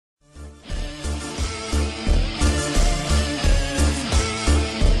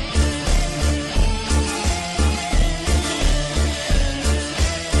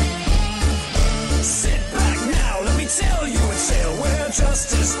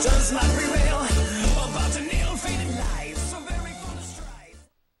does not prevail. About to nail faded life, so very full of strife.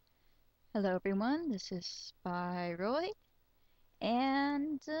 Hello everyone, this is Spy Roy,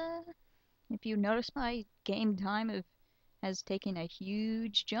 and if you notice my game time has taken a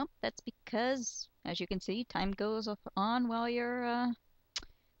huge jump, that's because, as you can see, time goes on while you're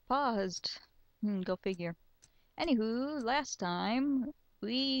paused. Go figure. Anywho, last time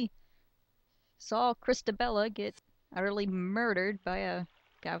we saw Christabella get utterly murdered by a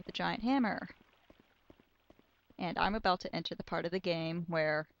guy with a giant hammer. And I'm about to enter the part of the game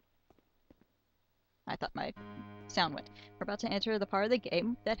where I thought my sound went. We're about to enter the part of the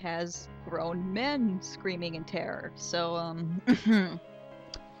game that has grown men screaming in terror. So,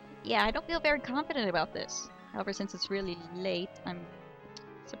 yeah, I don't feel very confident about this. However, since it's really late, I'm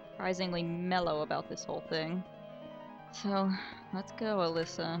surprisingly mellow about this whole thing. So, let's go,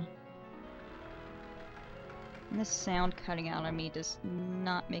 Alyssa. And this sound cutting out on me does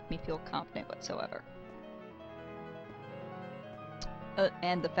not make me feel confident whatsoever.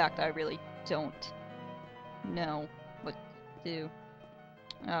 And the fact I really don't know what to do.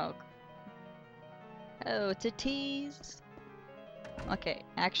 Oh. Oh, it's a tease. Okay,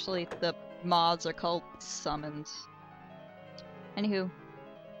 actually the mods are called summons. Anywho.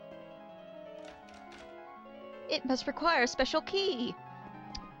 It must require a special key.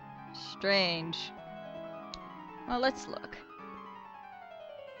 Strange. Well, let's look.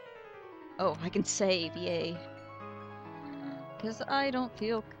 Oh, I can save, yay. Because I don't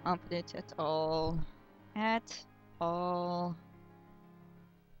feel confident at all. At all.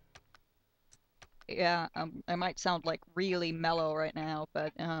 Yeah, I might sound like really mellow right now,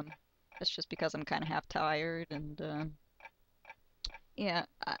 but that's just because I'm kind of half tired and yeah,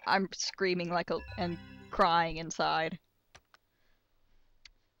 I'm screaming like and crying inside.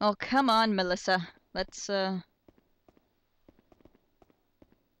 Oh, come on, Melissa. Let's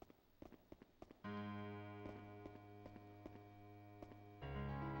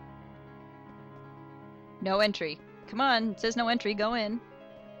no entry. Come on, it says no entry, go in.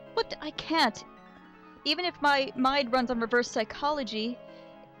 What? I can't. Even if my mind runs on reverse psychology,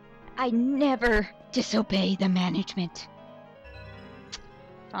 I never disobey the management.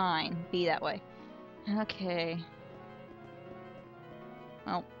 Fine, be that way. Okay.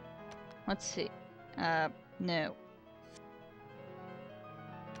 Well, let's see. No.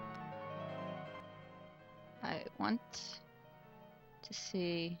 I want to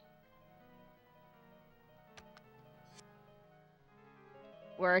see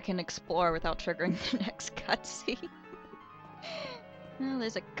where I can explore without triggering the next cutscene. Well,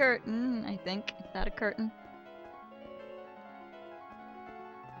 there's a curtain, I think. Is that a curtain?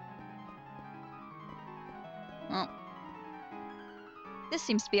 Well, this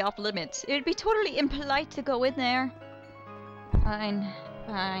seems to be off limits. It would be totally impolite to go in there. Fine,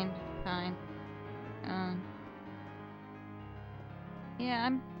 fine, fine. Yeah,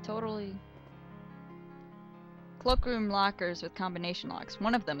 I'm totally... Cloakroom lockers with combination locks.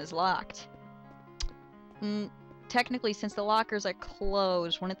 One of them is locked. Technically, since the lockers are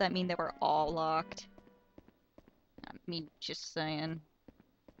closed, wouldn't that mean they were all locked? I mean, just saying.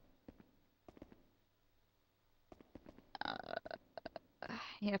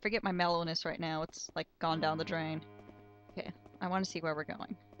 Yeah, forget my mellowness right now. It's, like, gone down the drain. Okay, I want to see where we're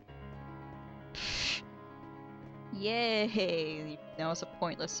going. Yay! You know it's a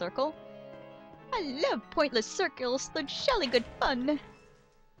pointless circle. I love pointless circles. They're jolly good fun.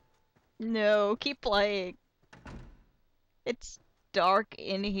 No, keep playing. It's dark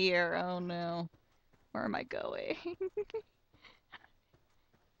in here. Oh no. Where am I going?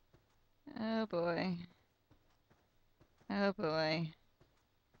 Oh boy. Oh boy.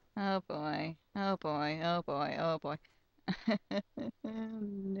 Oh boy. Oh boy. Oh boy. Oh boy.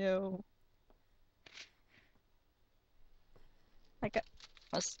 No. I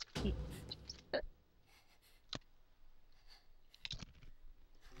must keep...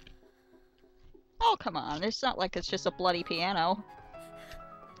 Oh, come on. It's not like it's just a bloody piano.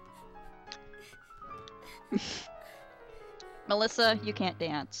 Melissa, you can't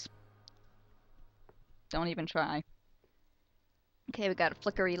dance. Don't even try. Okay, we got a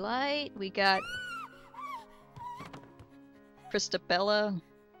flickery light. We got... Christabella.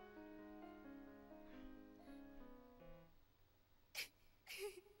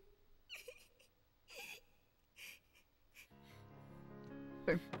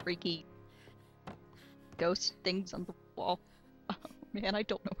 Freaky ghost things on the wall. Oh man, I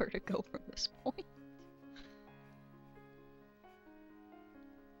don't know where to go from this point.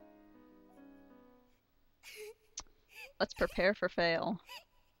 Let's prepare for fail.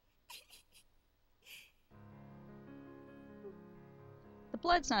 The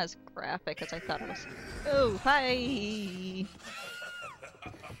blood's not as graphic as I thought it was. Oh, hi!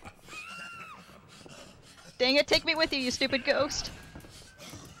 Dang it, take me with you, you stupid ghost!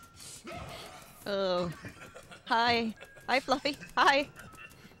 Oh. Hi. Hi, Fluffy. Hi!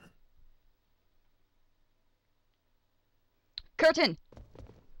 Curtain!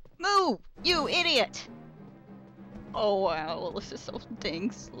 Move! You idiot! Oh wow, well, this is so dang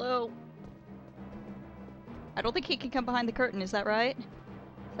slow. I don't think he can come behind the curtain, is that right?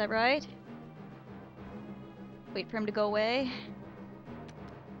 Is that right? Wait for him to go away.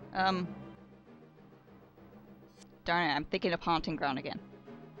 Darn it, I'm thinking of Haunting Ground again.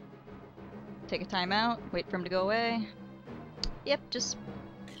 Take a time out, wait for him to go away. Yep, just...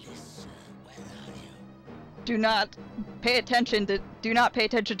 Do not pay attention to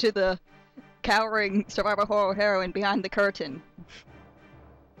the cowering survival horror heroine behind the curtain.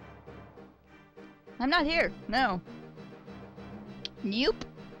 I'm not here, no. Nope.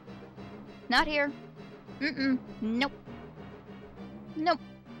 Not here. Mm-mm. Nope. Nope.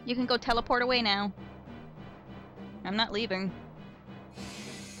 You can go teleport away now. I'm not leaving.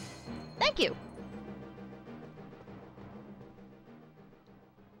 Thank you!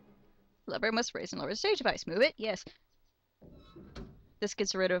 Lever must raise and lower the stage device. Move it? Yes. This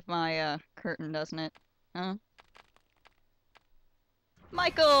gets rid of my, curtain, doesn't it? Huh?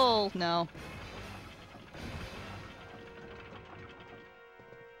 Michael! No.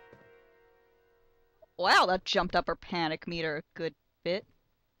 Wow, that jumped up her panic meter a good bit.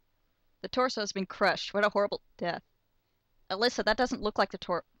 The torso has been crushed. What a horrible death. Alyssa, that doesn't look like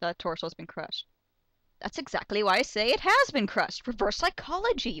the torso has been crushed. That's exactly why I say it has been crushed. Reverse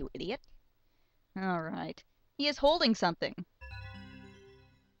psychology, you idiot. Alright. He is holding something.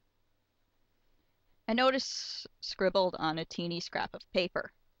 A notice scribbled on a teeny scrap of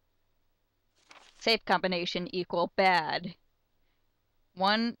paper. Safe combination equal bad.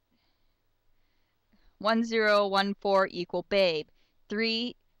 1014 equal babe.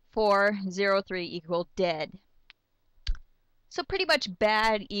 3403 equal dead. So pretty much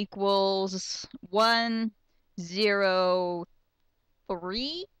bad equals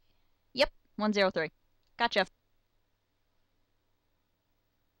 103? Yep, 103. Gotcha.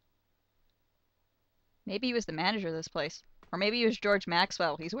 Maybe he was the manager of this place. Or maybe he was George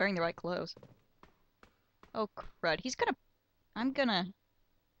Maxwell. He's wearing the right clothes. Oh, crud. He's gonna...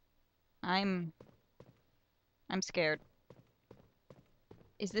 I'm scared.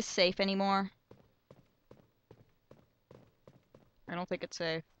 Is this safe anymore? I don't think it's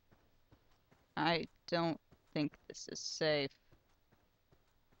safe. I don't think this is safe.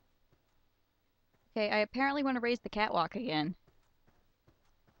 Okay, I apparently want to raise the catwalk again.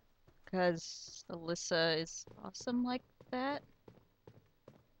 Because Alyssa is awesome like that.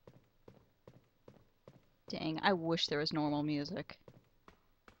 Dang, I wish there was normal music.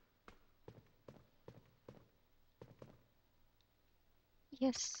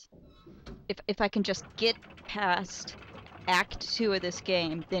 Yes. If I can just get past Act 2 of this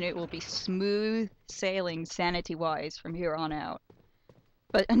game, then it will be smooth sailing sanity-wise from here on out.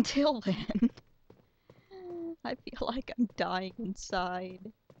 But until then, I feel like I'm dying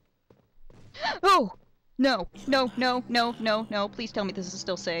inside. Oh! No, no, no, no, no, no. Please tell me this is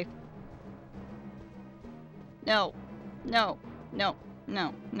still safe. No. No. No.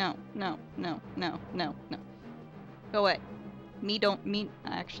 No. No. No. No. No. No. No. Go away.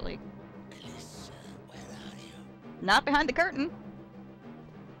 Actually. Melissa, where are you? Not behind the curtain.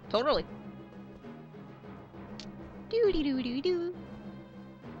 Totally. Doo-dee-doo-doo-doo.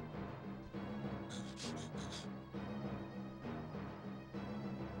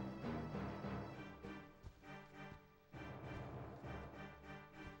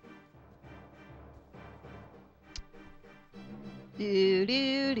 Do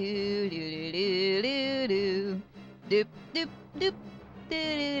do do do do do do doop doop doop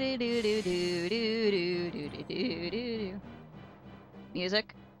do do do do do do do do do do.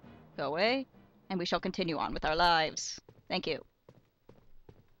 Music, go away, and we shall continue on with our lives. Thank you.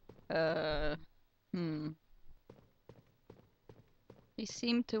 They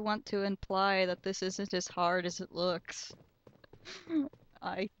seem to want to imply that this isn't as hard as it looks.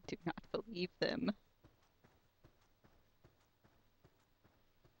 I do not believe them.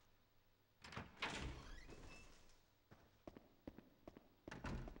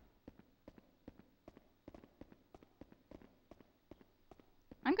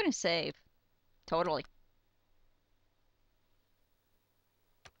 I'm gonna save. Totally.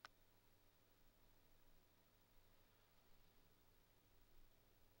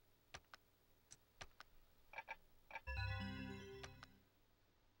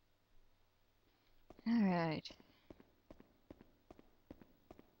 Alright.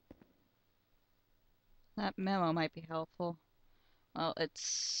 That memo might be helpful. Well,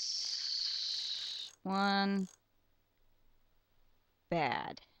 it's 1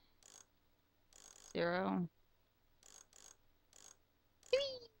 bad. 0.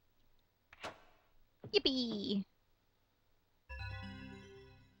 Yippee!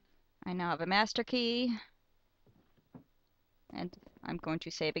 I now have a master key. And I'm going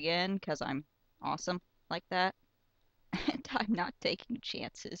to save again because I'm awesome like that. And I'm not taking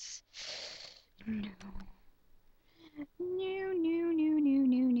chances. No. No, no, no, no, no,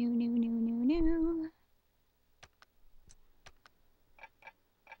 no, no, no, no, no.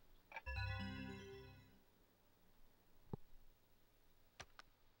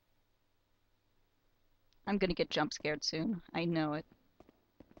 I'm gonna get jump scared soon. I know it.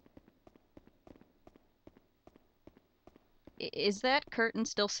 Is that curtain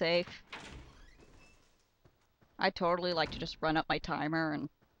still safe? I'd totally like to just run up my timer and...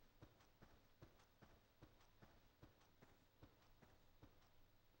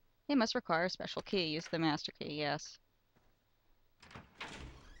 It must require a special key. Use the master key, yes.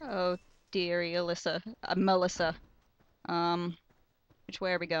 Oh, dearie Alyssa. Melissa. Which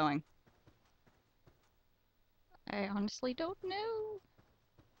way are we going? I honestly don't know.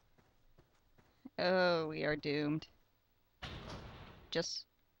 Oh, we are doomed. Just...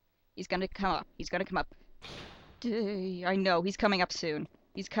 He's gonna come up. He's gonna come up. I know, he's coming up soon.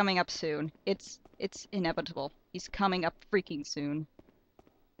 He's coming up soon. It's inevitable. He's coming up freaking soon.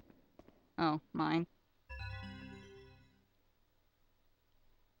 Oh, mine.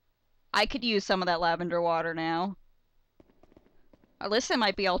 I could use some of that lavender water now. Alyssa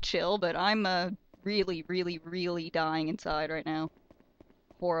might be all chill, but I'm really, really, really dying inside right now.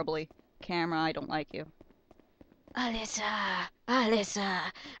 Horribly. Camera, I don't like you. Alyssa!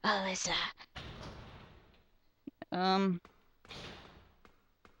 Alyssa! Alyssa! Um...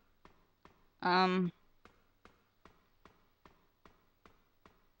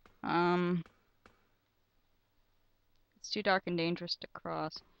 It's too dark and dangerous to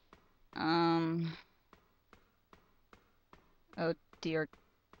cross. Oh dear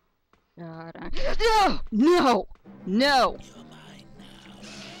God. No! No! No!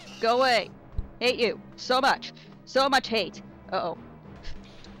 Go away! Hate you! So much! So much hate! Uh-oh.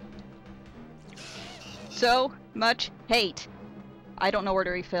 So much hate! I don't know where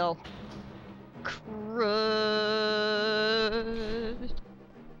to refill. Crud.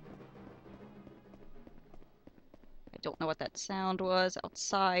 I don't know what that sound was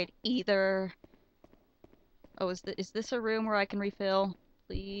outside either. Oh, is this a room where I can refill?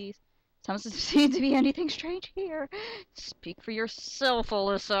 Please? Doesn't seem to be anything strange here. Speak for yourself,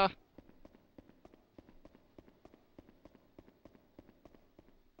 Alyssa.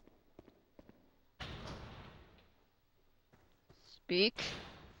 Speak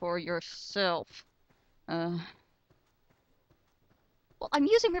for yourself. Well, I'm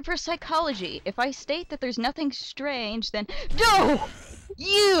using reverse psychology. If I state that there's nothing strange, then... No!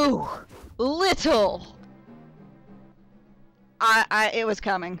 You! Little! It was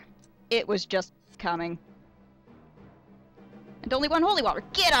coming. It was just coming. And only one holy water.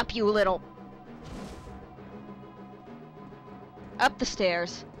 Get up, you little! Up the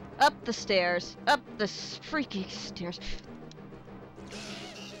stairs. Up the stairs. Up the freaking stairs.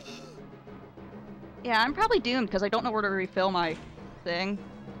 Yeah, I'm probably doomed because I don't know where to refill my thing.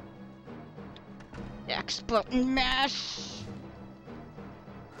 X button mash!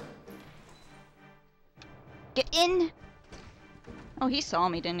 Get in! Oh, he saw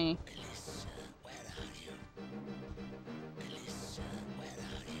me, didn't he? Melissa, where are you? Melissa, where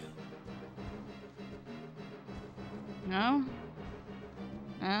are you? No?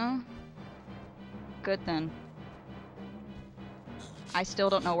 No? Good then. I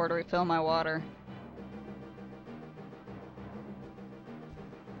still don't know where to refill my water.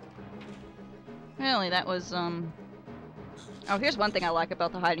 Really, that was, Oh, here's one thing I like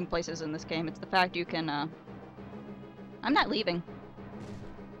about the hiding places in this game. It's the fact you can, I'm not leaving.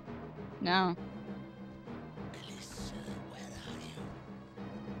 No. Melissa, where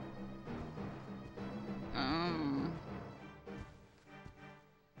are you?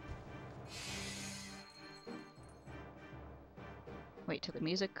 Wait till the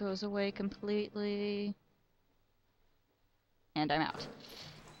music goes away completely. And I'm out.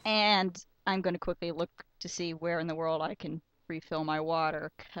 And I'm going to quickly look to see where in the world I can refill my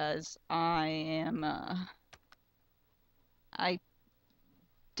water, because I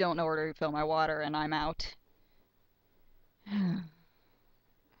don't know where to refill my water, and I'm out. Where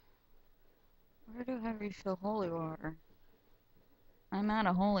do I refill holy water? I'm out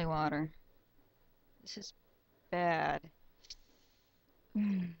of holy water. This is bad.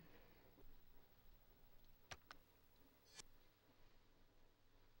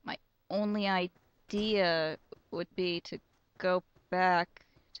 only idea would be to go back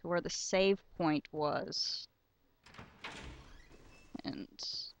to where the save point was. And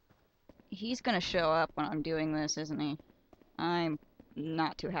he's gonna show up when I'm doing this, isn't he? I'm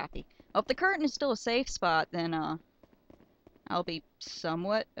not too happy. Oh, if the curtain is still a safe spot, then, I'll be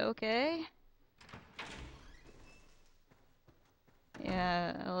somewhat okay.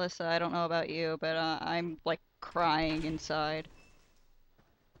 Yeah, Alyssa, I don't know about you, but, I'm, like, crying inside.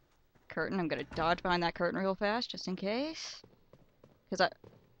 Curtain, I'm gonna dodge behind that curtain real fast, just in case.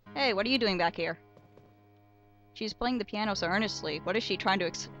 Hey, what are you doing back here? She's playing the piano so earnestly. What is she trying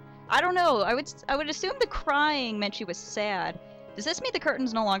to I don't know. I would assume the crying meant she was sad. Does this mean the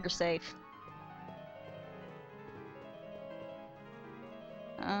curtain's no longer safe?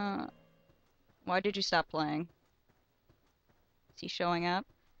 Why did you stop playing? Is he showing up?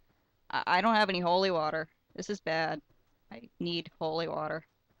 I don't have any holy water. This is bad. I need holy water.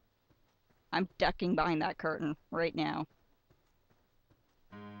 I'm ducking behind that curtain right now.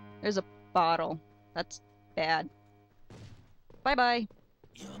 There's a bottle. That's bad. Bye-bye.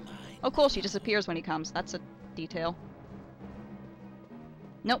 Oh, cool. She disappears when he comes. That's a detail.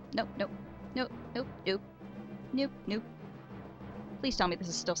 Nope, nope, nope. Nope, nope, nope. Nope, nope. Please tell me this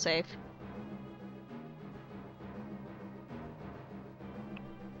is still safe.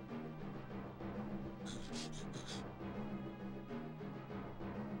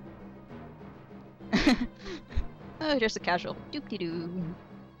 Oh, just a casual doop-de-doo.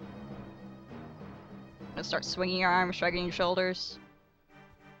 Gonna start swinging your arms, shrugging your shoulders.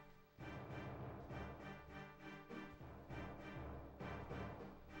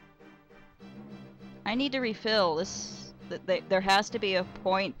 I need to refill. There has to be a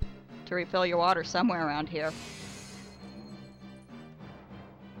point to refill your water somewhere around here.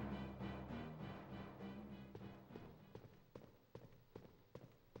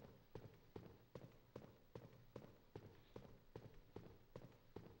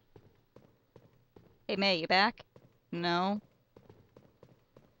 Hey May, you back? No.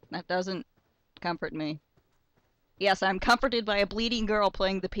 That doesn't comfort me. Yes, I'm comforted by a bleeding girl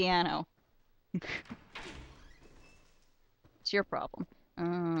playing the piano. It's your problem.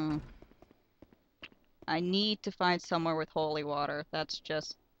 I need to find somewhere with holy water. That's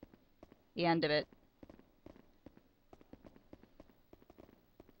just the end of it.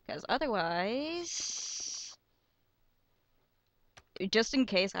 Because otherwise, just in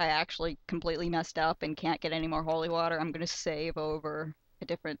case I actually completely messed up and can't get any more holy water, I'm gonna save over a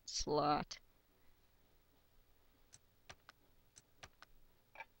different slot.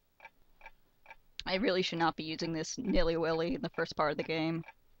 I really should not be using this nilly-willy in the first part of the game.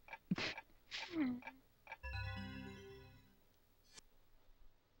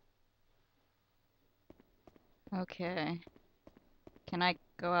 Okay. Can I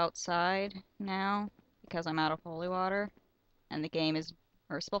go outside now? Because I'm out of holy water? And the game is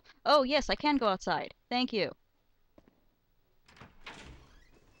merciful? Oh, yes, I can go outside. Thank you.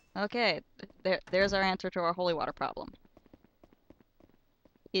 Okay, there's our answer to our holy water problem.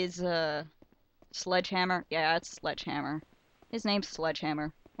 Is, Sledgehammer? Yeah, it's Sledgehammer. His name's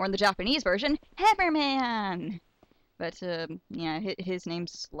Sledgehammer. Or in the Japanese version, Hammerman! But, yeah, his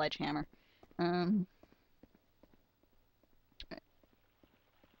name's Sledgehammer. Am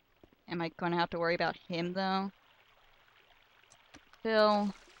I going to have to worry about him, though?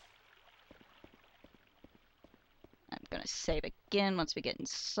 Phil. I'm gonna save again once we get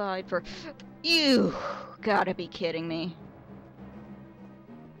inside for... You gotta be kidding me.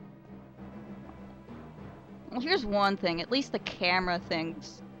 Well, here's one thing. At least the camera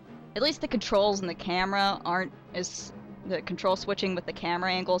things... At least the controls in the camera aren't as... The control switching with the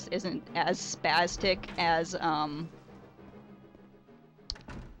camera angles isn't as spastic as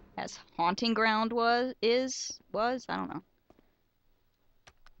Haunting Ground was? I don't know.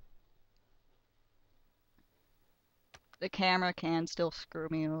 The camera can still screw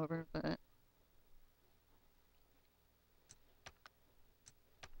me over, but...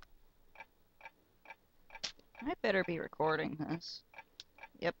 I better be recording this.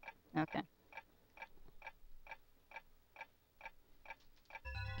 Yep, okay.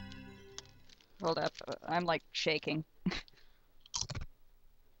 Hold up, I'm like shaking.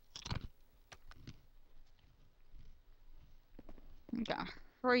 Okay,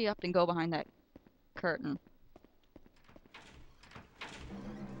 hurry up and go behind that curtain.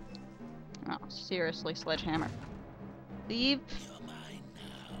 Oh, seriously, Sledgehammer. Leave.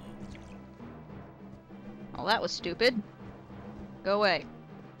 Oh, that was stupid. Go away.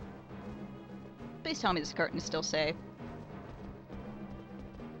 Please tell me this curtain is still safe.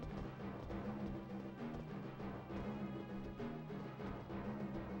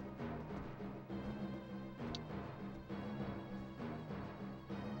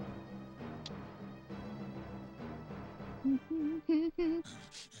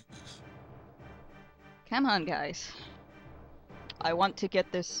 Come on, guys. I want to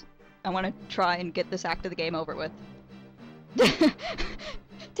get this. I want to try and get this act of the game over with.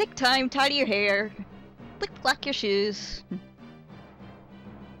 Take time, tidy your hair, black your shoes.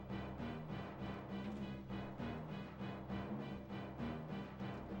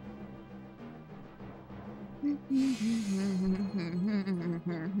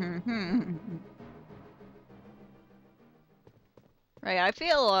 Right, I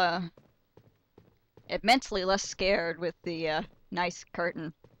feel immensely less scared with the nice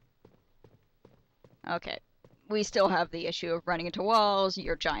curtain. Okay. We still have the issue of running into walls,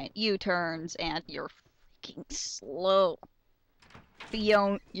 your giant U-turns, and you're freaking slow.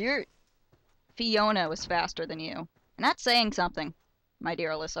 Fiona was faster than you. And that's saying something, my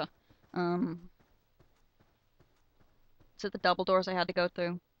dear Alyssa. Is it the double doors I had to go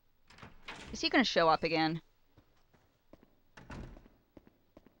through? Is he gonna show up again? Is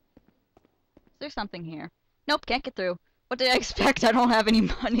there something here? Nope, can't get through. What did I expect? I don't have any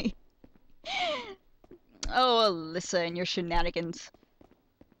money. Oh, Alyssa and your shenanigans.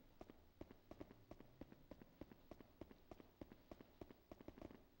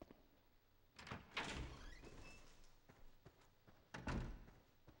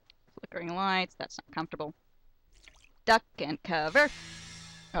 Flickering lights, that's not comfortable. Duck and cover.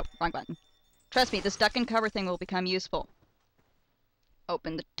 Oh, wrong button. Trust me, this duck and cover thing will become useful.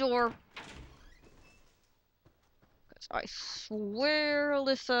 Open the door. Because I swear,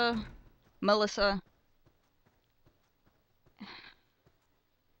 Melissa.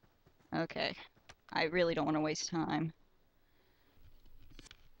 Okay. I really don't want to waste time.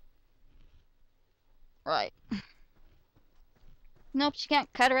 Right. Nope, she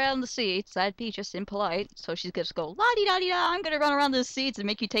can't cut around the seats. That'd be just impolite. So she's gonna go, la-di-da-di-da, I'm gonna run around the seats and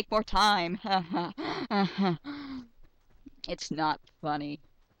make you take more time. It's not funny.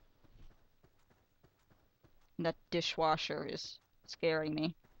 That dishwasher is scaring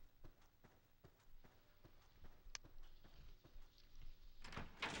me.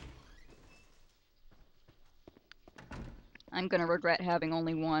 I'm gonna regret having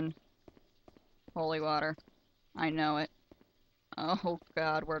only one holy water. I know it. Oh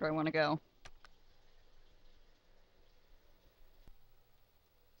god, where do I want to go?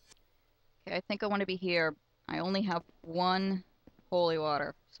 Okay, I think I want to be here. I only have one holy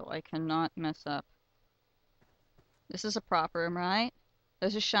water, so I cannot mess up. This is a prop room, right?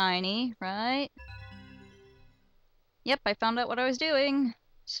 This is shiny, right? Yep, I found out what I was doing.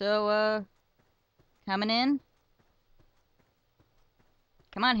 So, coming in?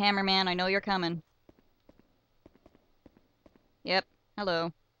 Come on, Hammerman, I know you're coming. Yep,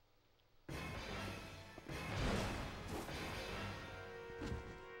 hello.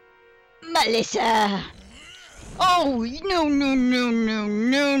 Melissa! Oh, no, no, no, no,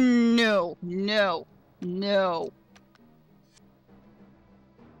 no, no, no, no.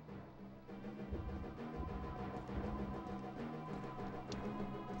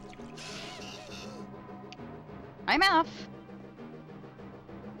 I'm off.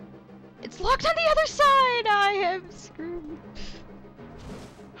 It's locked on the other side! I am screwed.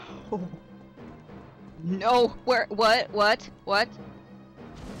 Oh. No, where, what? What?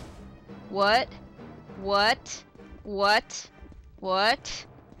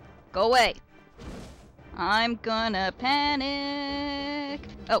 Go away. I'm gonna panic.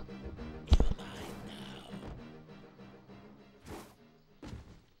 Oh.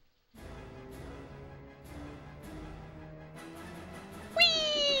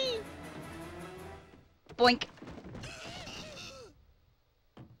 Whee! Boink.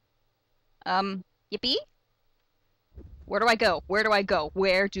 Yippee? Where do I go? Where do I go?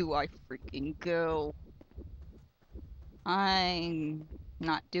 Where do I freaking go? I'm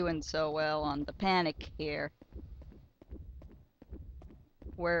not doing so well on the panic here.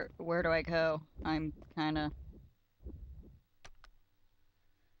 Where do I go? I'm kinda...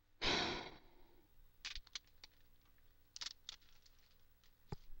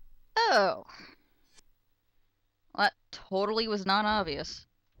 Oh! That totally was not obvious.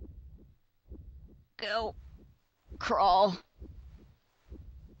 Go. Crawl.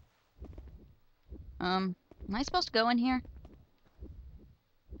 Am I supposed to go in here?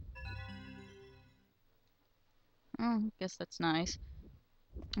 Oh, guess that's nice.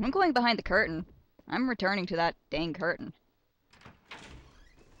 I'm going behind the curtain. I'm returning to that dang curtain.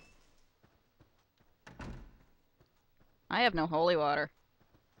 I have no holy water.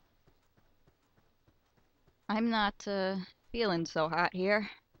 I'm not, feeling so hot here.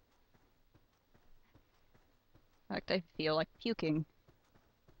 In fact, I feel like puking.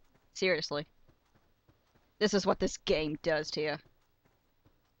 Seriously. This is what this game does to you.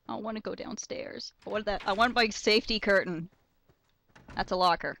 I want to go downstairs. I want my safety curtain. That's a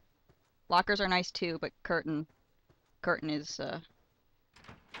locker. Lockers are nice too, but curtain is,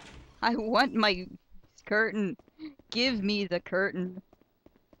 I want my curtain. Give me the curtain.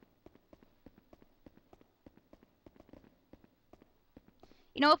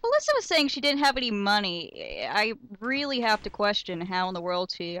 You know, if Alyssa was saying she didn't have any money, I really have to question how in the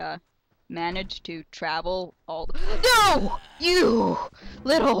world she, managed to travel all the— No! You!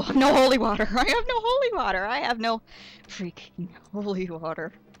 Little— No holy water! I have no holy water! I have no freaking holy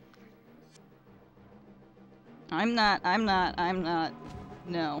water. I'm not.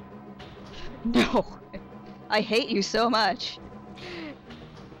 No. No! I hate you so much.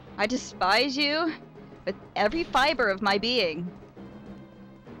 I despise you with every fiber of my being.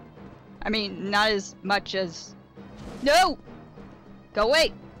 I mean, not as much as— No! Go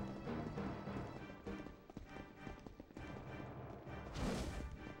away!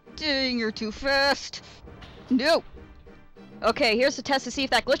 Dang, you're too fast! No! Okay, here's the test to see if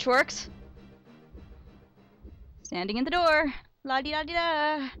that glitch works. Standing in the door.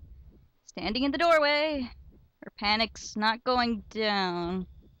 La-di-da-di-da. Standing in the doorway. Her panic's not going down.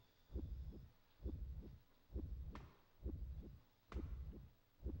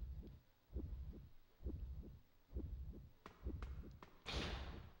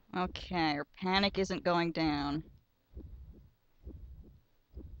 Okay, her panic isn't going down.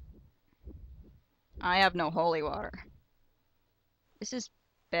 I have no holy water. This is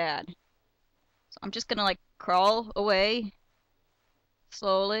bad. So I'm just gonna like crawl away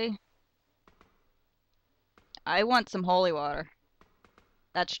slowly. I want some holy water.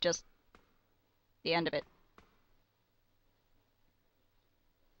 That's just the end of it.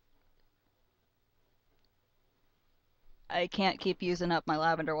 I can't keep using up my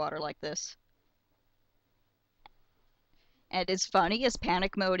lavender water like this. And as funny as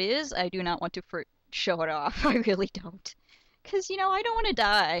panic mode is, I do not want to show it off. I really don't. Because, you know, I don't want to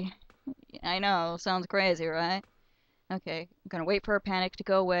die. I know, sounds crazy, right? Okay, I'm gonna wait for her panic to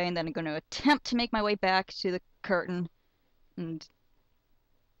go away, and then I'm gonna attempt to make my way back to the curtain and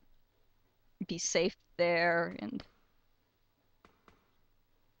be safe there, and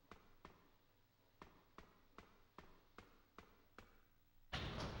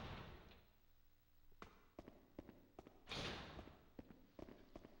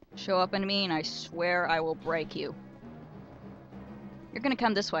show up on me, and I swear I will break you. You're gonna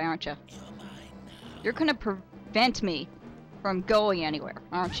come this way, aren't you? You're gonna prevent me from going anywhere,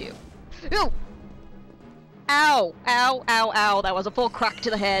 aren't you? Ew! Ow! Ow, ow, ow. That was a full crack to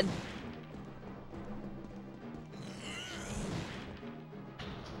the head.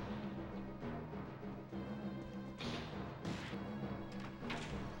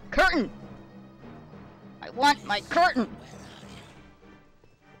 Curtain! I want my curtain!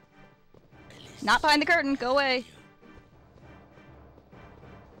 Not behind the curtain, go away.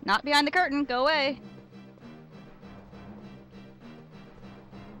 Not behind the curtain, go away.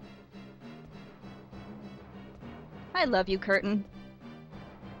 I love you, curtain.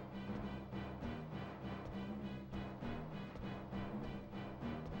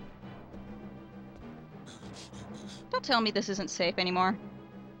 Don't tell me this isn't safe anymore.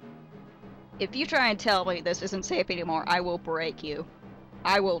 If you try and tell me this isn't safe anymore, I will break you.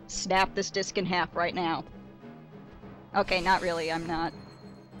 I will snap this disc in half right now. Okay, not really, I'm not.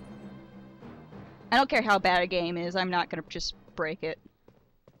 I don't care how bad a game is, I'm not gonna just break it.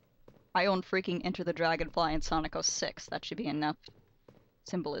 I own freaking Enter the Dragonfly and Sonic 06. That should be enough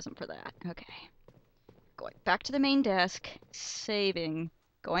symbolism for that. Okay. Going back to the main desk, saving,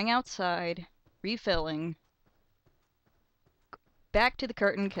 going outside, refilling, back to the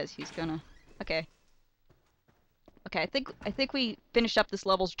curtain because he's gonna. Okay. Okay, I think we finished up this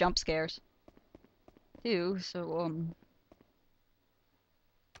level's jump scares. So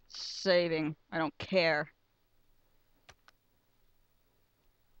saving. I don't care.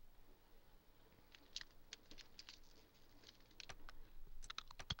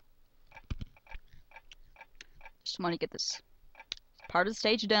 Just want to get this part of the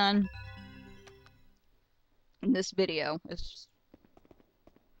stage done. And this video is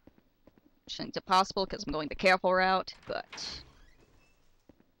shouldn't be possible because I'm going the careful route, but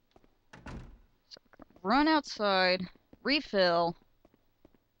so run outside, refill.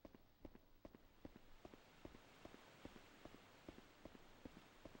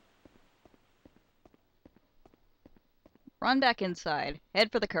 Run back inside,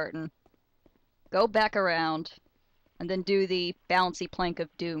 head for the curtain, go back around, and then do the bouncy plank of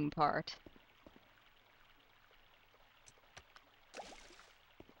doom part.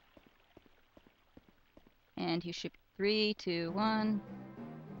 And you should be 3, 2, 1.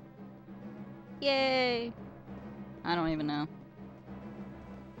 Yay! I don't even know.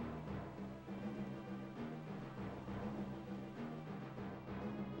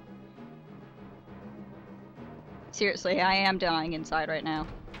 Seriously, I am dying inside right now.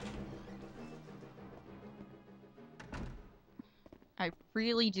 I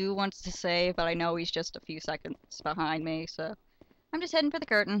really do want to save, but I know he's just a few seconds behind me, so I'm just heading for the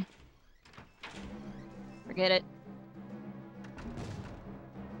curtain. Forget it.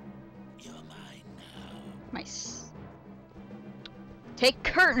 You're mine now. Nice. Take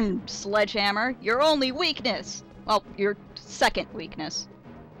curtain, sledgehammer. Your only weakness. Well, your second weakness.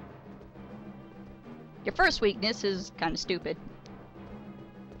 Your first weakness is kind of stupid.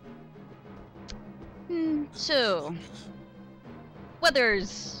 So,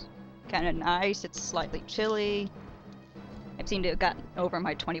 weather's kind of nice. It's slightly chilly. I seem to have gotten over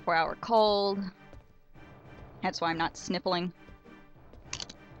my 24-hour cold. That's why I'm not sniffling.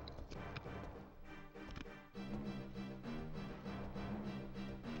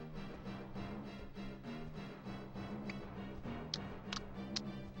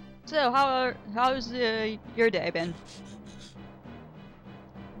 So, how's your day been?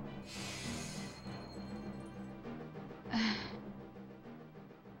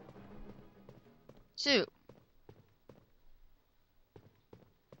 So,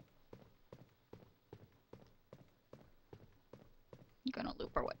 I'm gonna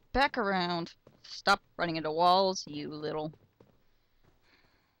loop our way back around. Stop running into walls, you little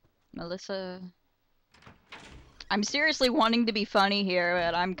Melissa. I'm seriously wanting to be funny here,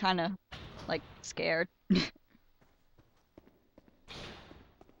 but I'm kind of, like, scared.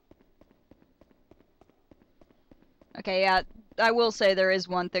 Okay, yeah, I will say there is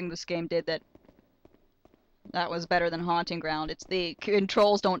one thing this game did that was better than Haunting Ground. It's the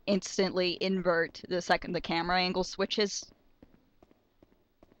controls don't instantly invert the second the camera angle switches.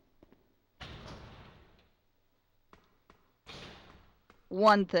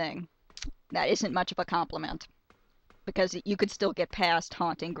 One thing. That isn't much of a compliment. Because you could still get past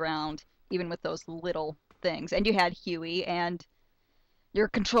Haunting Ground, even with those little things. And you had Huey, and your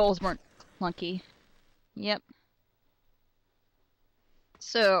controls weren't clunky. Yep.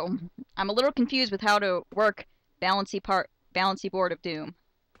 So, I'm a little confused with how to work Balancy Board of Doom.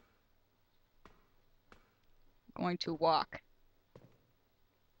 I'm going to walk.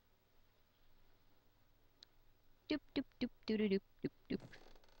 Doop doop doop doop doop doop doop.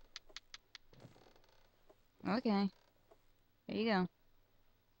 Okay. There you go.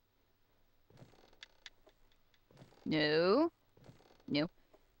 No. No.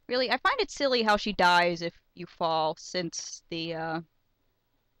 Really, I find it silly how she dies if you fall, since since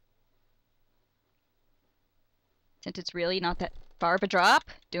it's really not that far of a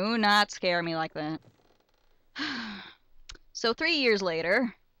drop. Do not scare me like that. So 3 years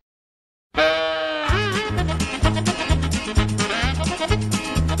later...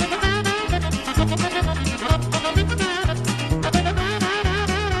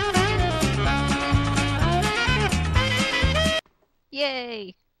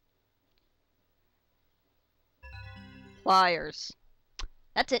 Yay! Pliers.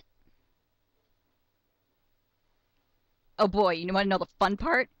 That's it. Oh boy, you want to know the fun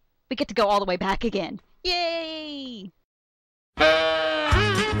part? We get to go all the way back again. Yay!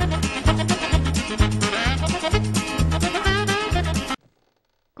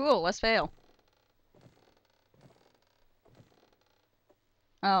 Cool, let's fail.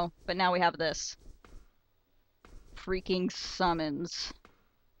 Oh, but now we have this. Freaking summons.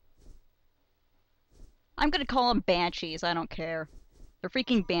 I'm gonna call them banshees, I don't care. They're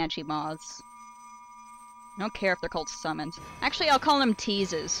freaking banshee moths. I don't care if they're called summons. Actually, I'll call them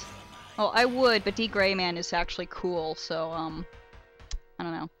teases. Well, I would, but D. Greyman is actually cool, so, I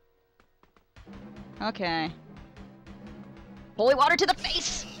don't know. Okay. Holy water to the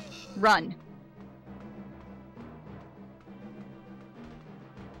face! Run.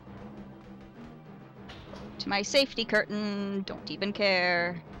 To my safety curtain. Don't even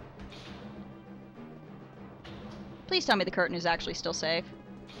care. Please tell me the curtain is actually still safe.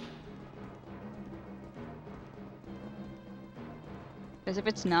 Because if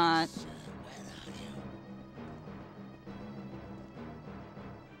it's not...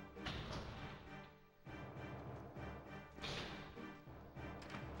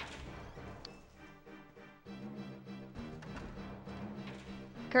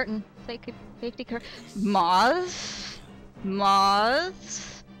 Curtain. Safety curtain. Moths?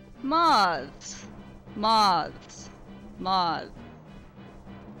 Moths? Moths. Moths. Moths.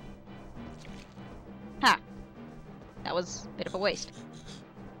 Ha! That was a bit of a waste.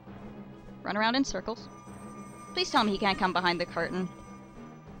 Run around in circles. Please tell me he can't come behind the curtain.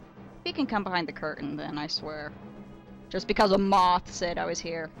 He can come behind the curtain then, I swear. Just because a moth said I was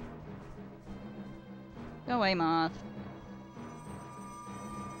here. Go away, moth.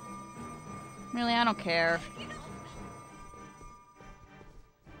 Really, I don't care.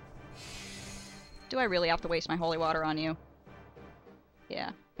 Do I really have to waste my holy water on you? Yeah,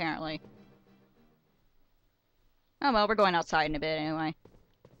 apparently. Oh well, we're going outside in a bit anyway.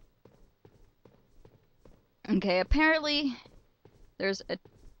 Okay, apparently there's a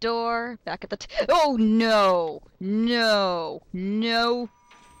door back at the oh no! No! No!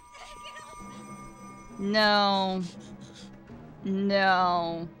 No.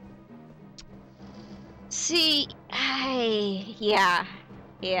 No. See, yeah.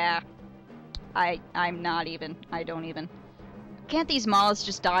 I'm not even. I don't even. Can't these moths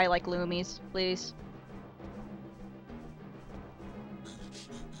just die like loomies, please?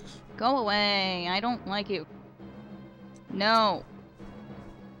 Go away. I don't like you. No.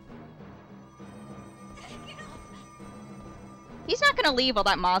 He's not gonna leave while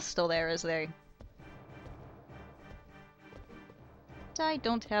that moth's still there, is there? I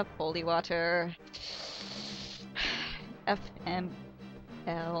don't have holy water. FML.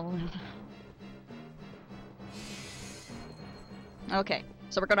 Okay,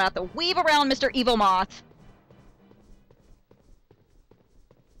 so we're gonna have to weave around Mr. Evil Moth.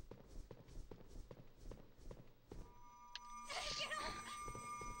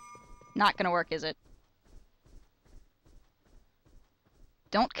 Not gonna work, is it?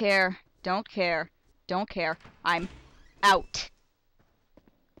 Don't care. Don't care. Don't care. I'm out.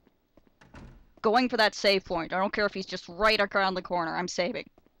 Going for that save point. I don't care if he's just right around the corner. I'm saving.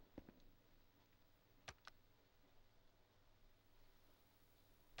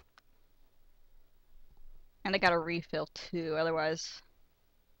 And I gotta refill too, otherwise...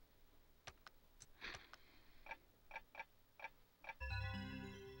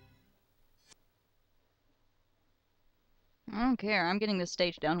 I don't care. I'm getting this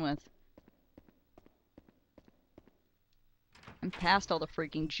stage done with. I'm past all the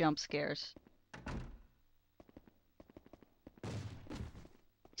freaking jump scares.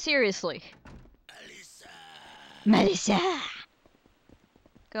 Seriously. Melissa!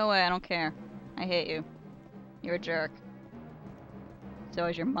 Go away, I don't care. I hate you. You're a jerk. So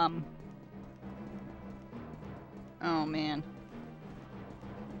is your mum. Oh man.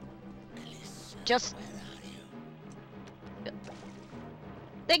 Just...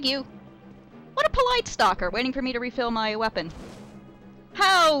 Thank you! What a polite stalker, waiting for me to refill my weapon.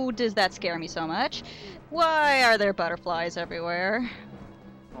 How does that scare me so much? Why are there butterflies everywhere?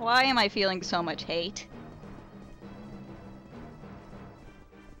 Why am I feeling so much hate?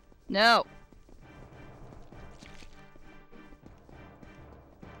 No.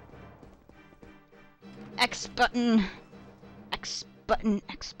 X button. X button.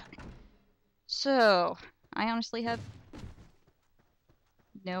 X button. So, I honestly have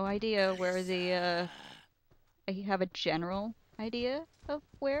no idea where the, I have a general idea of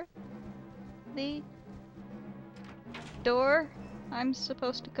where the door I'm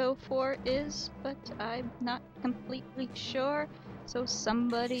supposed to go for is, but I'm not completely sure. So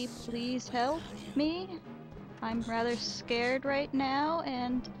somebody please help me. I'm rather scared right now,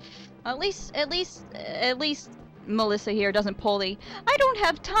 and at least Melissa here doesn't pull the I don't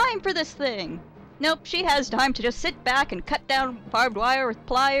have time for this thing. Nope, she has time to just sit back and cut down barbed wire with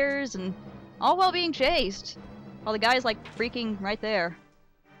pliers, and all while being chased. While the guy's like freaking right there.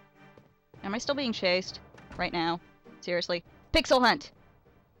 Am I still being chased? Right now? Seriously? Pixel hunt!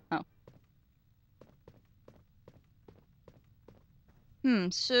 Oh.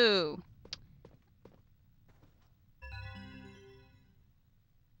 So...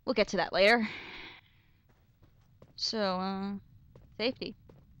 we'll get to that later. So, safety.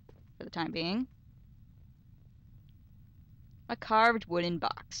 For the time being. A carved wooden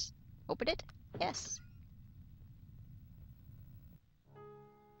box. Open it? Yes.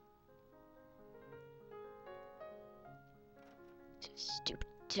 Stupid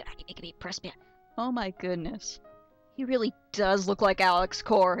daddy making me press me. Oh my goodness. He really does look like Alex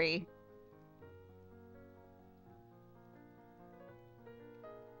Corey.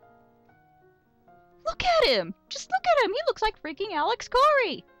 Look at him! Just look at him! He looks like freaking Alex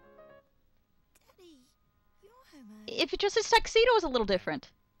Corey! Daddy, you're home. If just his tuxedo was a little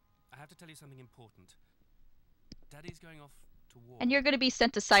different. I have to tell you something important. Daddy's going off to war. And you're gonna be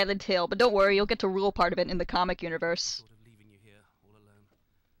sent to Silent Hill, but don't worry, you'll get to rule part of it in the comic universe. Sort of leaving you here all alone.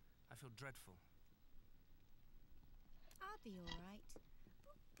 I feel dreadful. I'll be alright.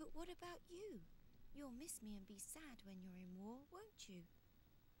 But what about you? You'll miss me and be sad when you're in war, won't you?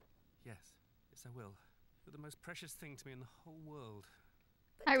 Yes, I will. You're the most precious thing to me in the whole world.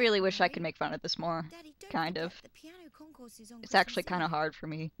 But I don't really wish I worry. could make fun of this more. Daddy, don't Kind forget of. the piano concourse is on It's Christmas actually kind of Eve. hard for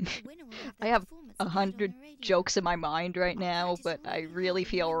me. The winner will have I their have performance aired on 100 the radio. jokes in my mind right I'll now, practice but I really really hard and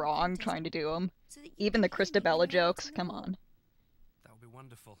feel win the wrong contest trying to do them. so that you Even can the hear me when Christabella you're out jokes, in the come hall. on. That would be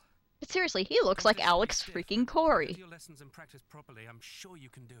wonderful. But seriously, he looks like Competition will be Alex stiff, freaking but if you go Corey. to your lessons and practice properly, I'm sure you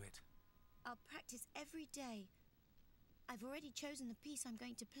can do it. I'll practice every day. I've already chosen the piece I'm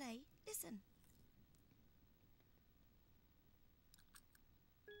going to play. Listen.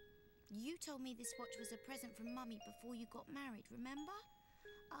 You told me this watch was a present from Mummy before you got married, remember?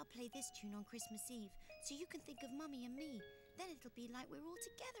 I'll play this tune on Christmas Eve, so you can think of Mummy and me. Then it'll be like we're all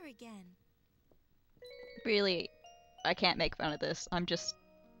together again. Really, I can't make fun of this. I'm just...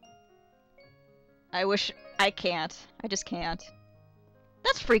 I wish... I can't. I just can't.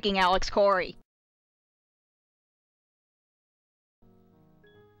 That's freaking Alex Corey.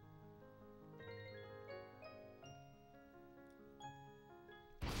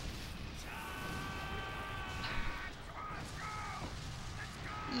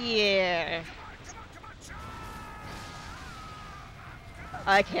 Yeah.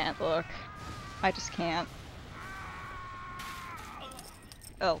 I can't look. I just can't.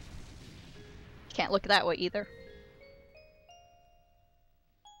 Oh. Can't look that way either.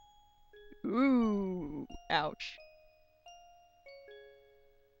 Ooh. Ouch.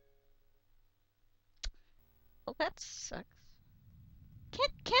 Well, that sucks.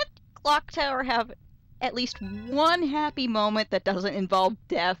 Can't Clock Tower have at least one happy moment that doesn't involve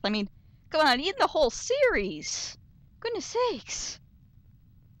death? I mean, come on, even the whole series. Goodness sakes.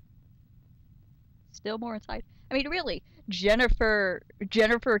 Still more inside. I mean, really, Jennifer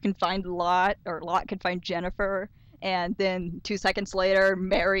can find Lot, or Lot can find Jennifer, and then 2 seconds later,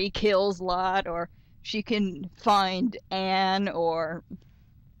 Mary kills Lot, or she can find Anne or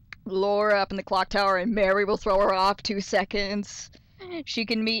Laura up in the clock tower, and Mary will throw her off 2 seconds. She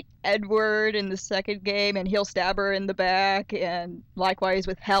can meet Edward in the second game, and he'll stab her in the back, and likewise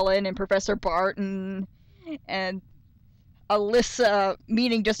with Helen and Professor Barton, and Alyssa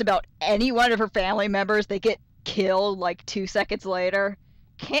meeting just about any one of her family members, they get killed like 2 seconds later.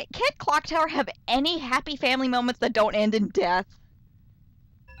 Can't Clock Tower have any happy family moments that don't end in death?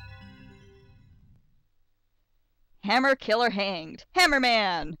 Hammer Killer hanged.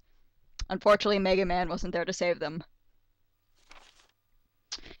 Hammerman! Unfortunately, Mega Man wasn't there to save them.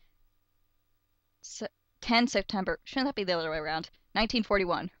 10 September. Shouldn't that be the other way around?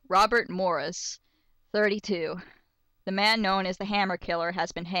 1941. Robert Morris, 32. The man known as the Hammer Killer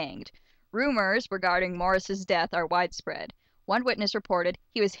has been hanged. Rumors regarding Morris's death are widespread. One witness reported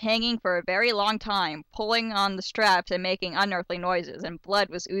he was hanging for a very long time, pulling on the straps and making unearthly noises, and blood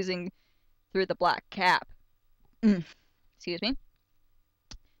was oozing through the black cap. Excuse me.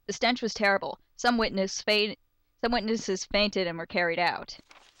 The stench was terrible. Some witnesses fainted and were carried out.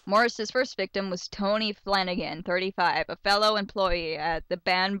 Morris's first victim was Tony Flanagan, 35, a fellow employee at the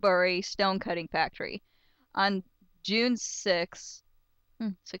Banbury stone cutting factory. On June 6,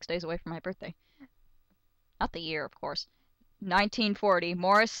 6 days away from my birthday. Not the year, of course. 1940,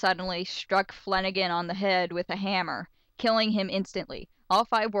 Morris suddenly struck Flanagan on the head with a hammer, killing him instantly. All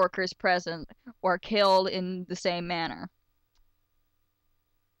 5 workers present were killed in the same manner.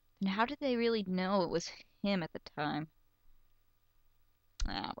 And how did they really know it was him at the time?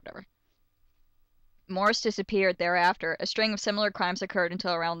 Whatever. Morris disappeared thereafter. A string of similar crimes occurred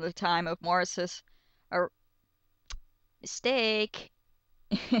until around the time of Morris's mistake.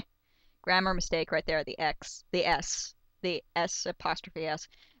 Grammar mistake right there. The S apostrophe S.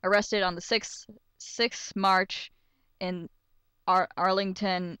 Arrested on the 6th March in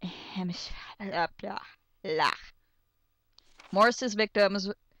Arlington. Morris's victims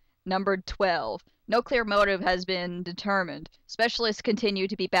numbered 12. No clear motive has been determined. Specialists continue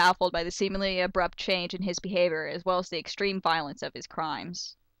to be baffled by the seemingly abrupt change in his behavior, as well as the extreme violence of his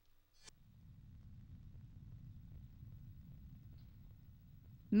crimes.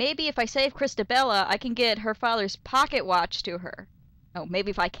 Maybe if I save Christabella, I can get her father's pocket watch to her. Oh,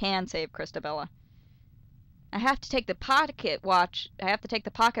 maybe if I can save Christabella. I have to take the pocket watch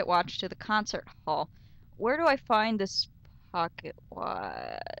to the concert hall. Where do I find this pocket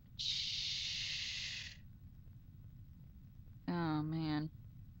watch? Oh, man.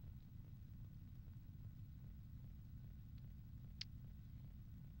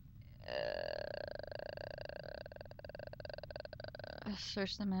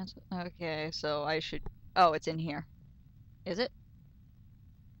 Search the map. Okay, so I should... Oh, it's in here. Is it?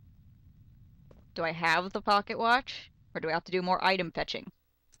 Do I have the pocket watch? Or do I have to do more item fetching?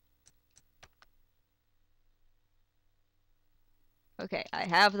 Okay, I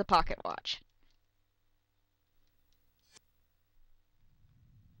have the pocket watch.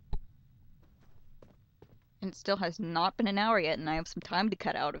 And it still has not been an hour yet, and I have some time to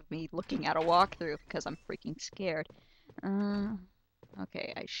cut out of me looking at a walkthrough because I'm freaking scared.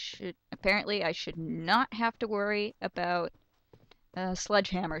 Okay, apparently I should not have to worry about a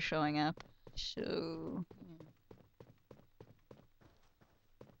sledgehammer showing up. So...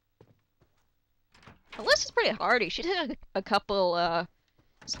 Alyssa's pretty hardy. She took a couple,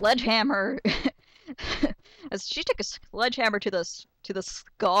 sledgehammer... She took a sledgehammer to the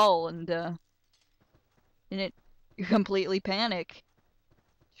skull and it completely panic.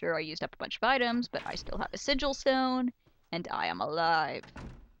 Sure, I used up a bunch of items, but I still have a sigil stone, and I am alive.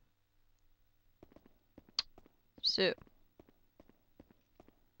 So,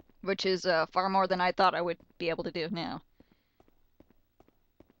 which is far more than I thought I would be able to do now.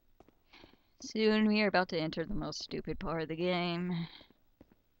 Soon we are about to enter the most stupid part of the game.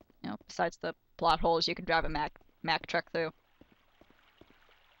 You know, besides the plot holes you can drive a Mack truck through.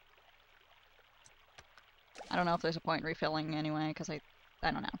 I don't know if there's a point in refilling anyway, because I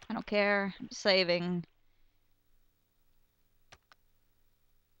don't know. I don't care. I'm saving.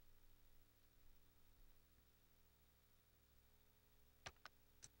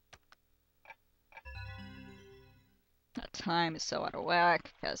 That time is so out of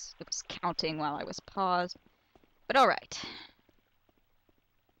whack, because it was counting while I was paused. But alright.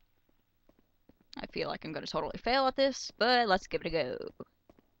 I feel like I'm going to totally fail at this, but let's give it a go.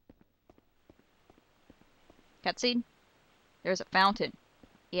 Cutscene? There's a fountain.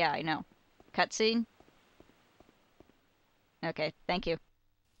 Yeah, I know. Cutscene? Okay, thank you.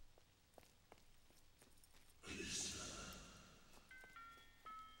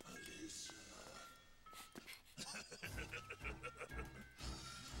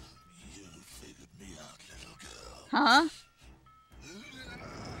 Huh?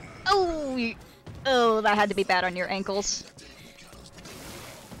 Oh, oh, that had to be bad on your ankles.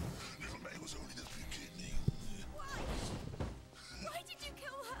 Why did you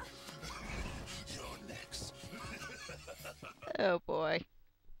kill her? You're next. Oh boy.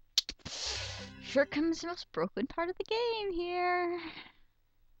 Here comes the most broken part of the game here.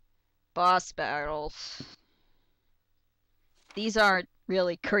 Boss battles. These aren't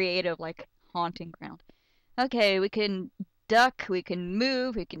really creative like Haunting Ground. Okay, we can duck, we can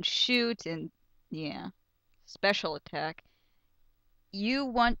move, we can shoot, and yeah. Special attack. You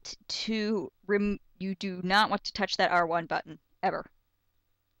want to you do not want to touch that R1 button, ever.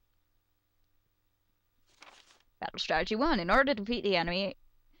 Battle strategy 1. In order to defeat the enemy,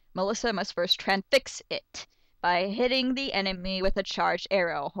 Melissa must first transfix it by hitting the enemy with a charged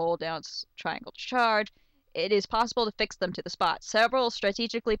arrow. Hold down triangle to charge. It is possible to fix them to the spot. Several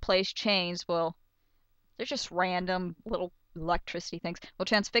strategically placed chains will... They're just random little electricity things. Will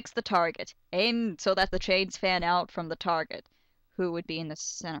transfix the target. Aim so that the chains fan out from the target, who would be in the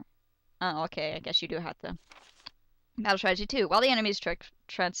center. Oh, okay. I guess you do have to... Battle strategy 2. While the enemy is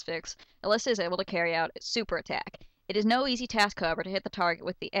transfixed, Alyssa is able to carry out a super attack. It is no easy task, however, to hit the target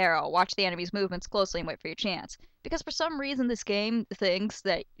with the arrow. Watch the enemy's movements closely and wait for your chance. Because for some reason this game thinks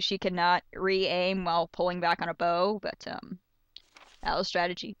that she cannot re-aim while pulling back on a bow, but, battle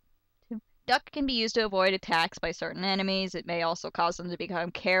strategy 2. Duck can be used to avoid attacks by certain enemies. It may also cause them to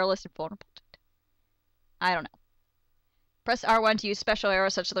become careless and vulnerable. I don't know. Press R1 to use special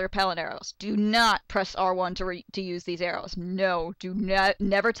arrows such as the repellent arrows. Do not press R1 to use these arrows. No, do not,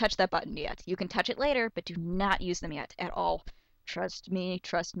 never touch that button yet. You can touch it later, but do not use them yet at all. Trust me,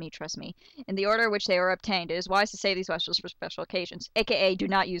 trust me, trust me. In the order in which they were obtained, it is wise to save these weapons for special occasions, aka do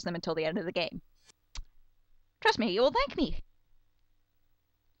not use them until the end of the game. Trust me, you will thank me.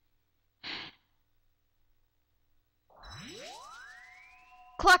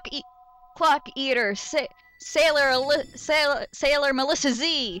 Clock Eater, Sailor Melissa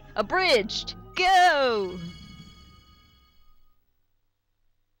Z, abridged, go!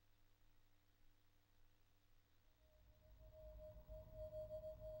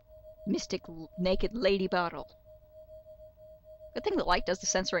 Mystic Naked Lady Bottle. Good thing the light does the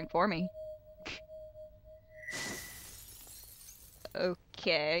censoring for me.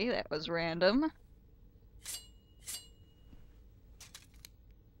 Okay, that was random.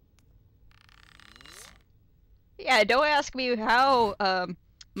 Yeah, don't ask me how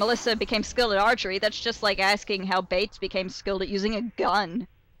Melissa became skilled at archery. That's just like asking how Bates became skilled at using a gun,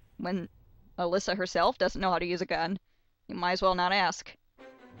 when Alyssa herself doesn't know how to use a gun. You might as well not ask.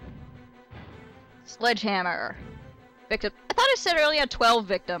 Sledgehammer. Victim. I thought I said earlier had 12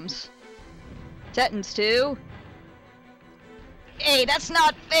 victims. Tetons too. Hey, that's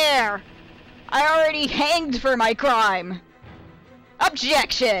not fair! I already hanged for my crime!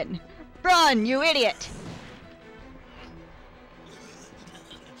 Objection! Run, you idiot!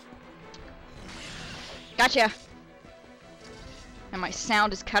 Gotcha! And my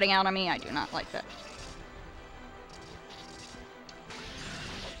sound is cutting out on me. I do not like that.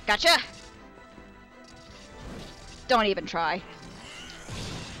 Gotcha! Don't even try.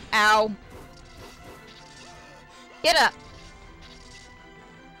 Ow. Get up!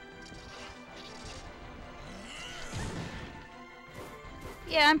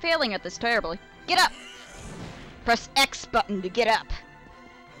 Yeah, I'm failing at this terribly. Get up! Press X button to get up.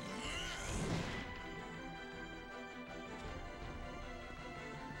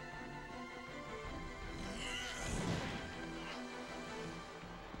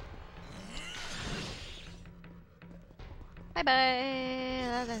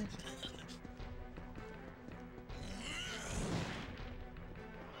 Bye-bye.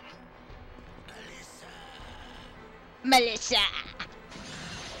 Melissa!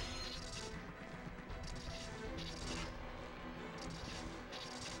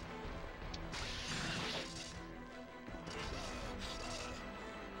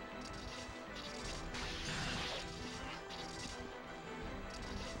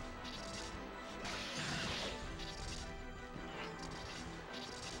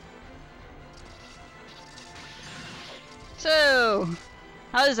 So,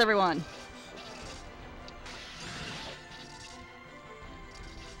 how is everyone?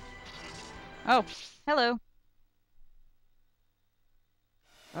 Oh, hello.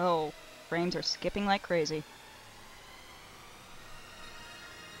 Oh, frames are skipping like crazy.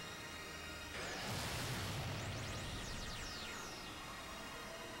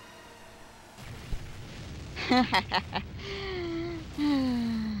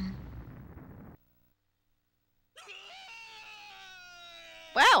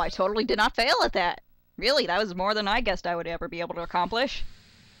 Wow, I totally did not fail at that. Really, that was more than I guessed I would ever be able to accomplish.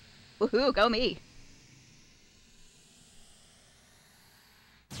 Woohoo, go me.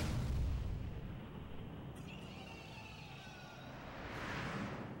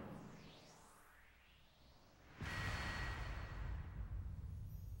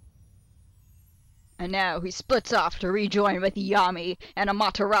 And now he splits off to rejoin with Yami, and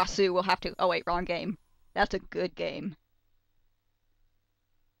Amaterasu will have to— oh wait, wrong game. That's a good game.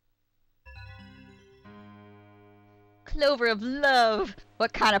 Clover of Love!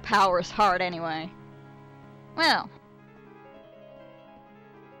 What kind of power is heart anyway? Well.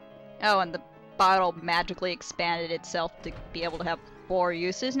 Oh, and the bottle magically expanded itself to be able to have 4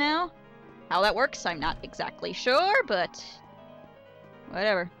 uses now? How that works, I'm not exactly sure, but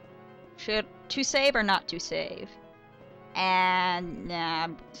whatever. Should to save or not to save? And nah,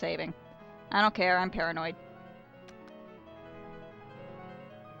 I'm saving. I don't care, I'm paranoid.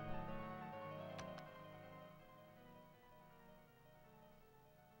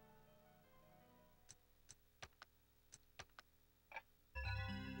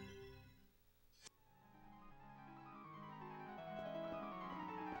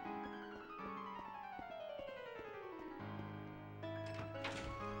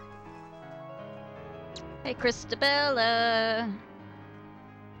 Hey, Christabella!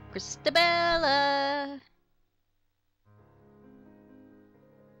 Christabella!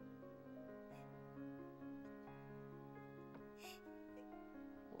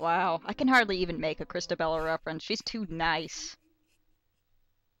 Wow, I can hardly even make a Christabella reference. She's too nice.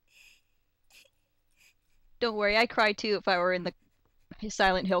 Don't worry, I'd cry too if I were in the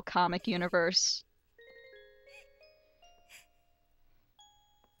Silent Hill comic universe.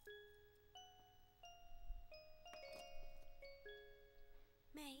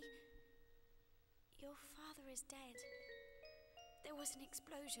 Your father is dead. There was an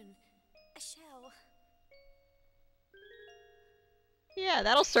explosion. A shell. Yeah,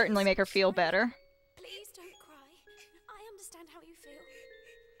 that'll certainly make her feel better. Please don't cry. I understand how you feel.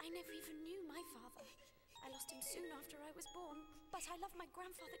 I never even knew my father. I lost him soon after I was born, but I love my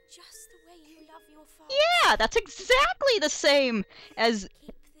grandfather just the way you love your father. Yeah, that's exactly the same as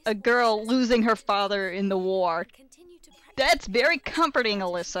a girl losing her father in the war. That's very comforting,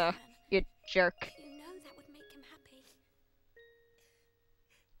 Alyssa. You jerk. You know that would make him happy.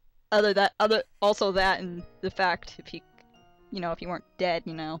 Also that, and the fact if he, if you weren't dead,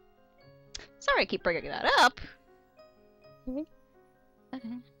 Sorry, I keep bringing that up. Okay.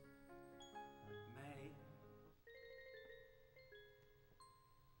 May.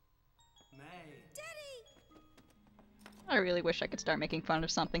 I really wish I could start making fun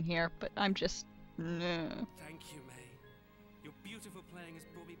of something here, but I'm just... no. Thank you, May. Your beautiful playing has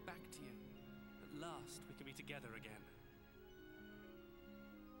brought me back to you. At last, we can be together again.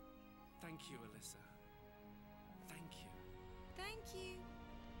 Thank you, Alyssa. Thank you. Thank you.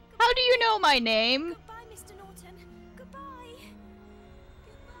 How do you know my name? Goodbye, Mr. Norton. Goodbye.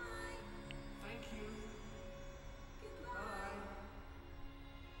 Goodbye. Thank you.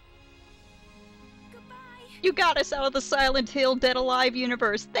 You got us out of the Silent Hill Dead Alive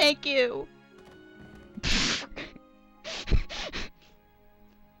universe. Thank you.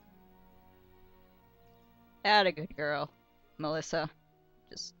 Atta good girl, Melissa.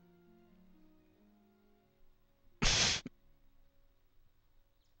 Just.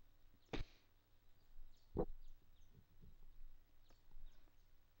 What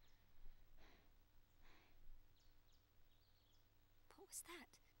was that?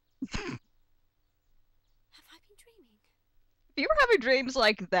 Have I been dreaming? If you were having dreams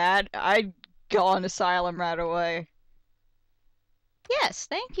like that, I'd go on asylum right away. Yes,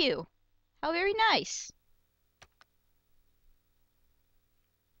 thank you. How very nice.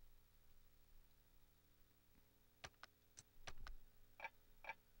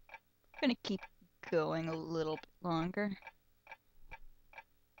 I'm gonna keep going a little bit longer.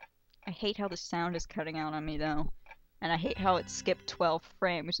 I hate how the sound is cutting out on me though. And I hate how it skipped 12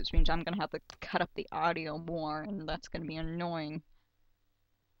 frames, which means I'm gonna have to cut up the audio more, and that's gonna be annoying.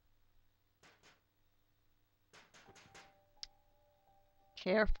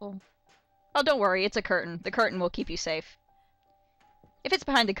 Careful. Oh, don't worry, it's a curtain. The curtain will keep you safe. If it's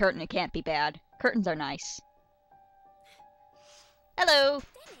behind the curtain, it can't be bad. Curtains are nice. Hello!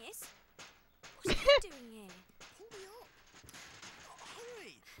 Dennis? What are you doing here? Pull me up.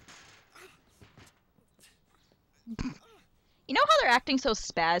 Hurry. You know how they're acting so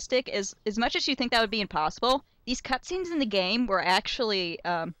spastic? As much as you think that would be impossible, these cutscenes in the game were actually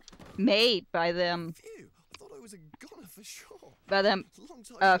made by them. Phew, I thought I was a goner for sure. By them Long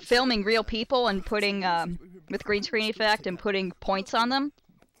time filming real people and putting with green screen effect and putting points on them.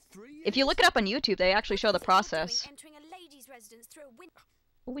 3 years. If you look it up on YouTube, they actually show the process. Entering a lady's residence through a window.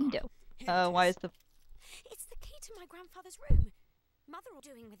 Window. Here it Why is. is the It's the key to my grandfather's room. Mother was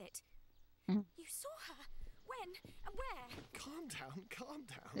doing with it. Hmm. You saw her. When and where? Calm down, calm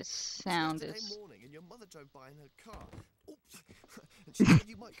down. this It was sound yesterday is? morning and your mother drove by in her car. Oops. And she said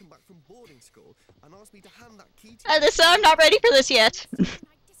you might come back from boarding school and asked me to hand that key to you. I'm not ready for this yet. When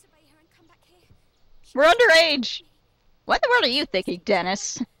I disobey her and come back here. She We're was underage. me. What in the world are you thinking,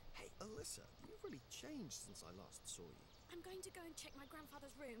 Dennis? Hey, Alyssa, you've really changed since I last saw you. I'm going to go and check my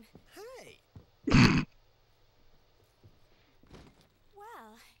grandfather's room. Hey!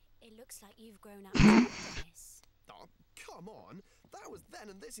 Well, it looks like you've grown up, Dennis. Oh, come on. That was then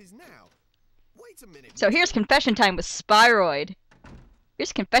and this is now. Wait a minute. So here's confession time with Spyroid.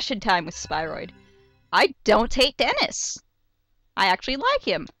 Here's confession time with Spyroid. I don't hate Dennis. I actually like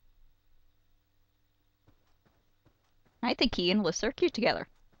him. I think he and Alyssa are cute together.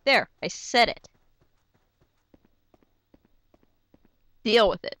 There, I said it. Deal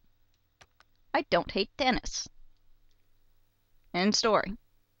with it. I don't hate Dennis. End story.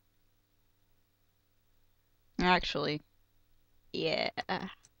 Actually, yeah.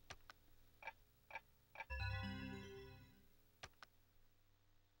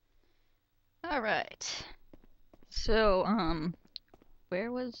 Alright. So,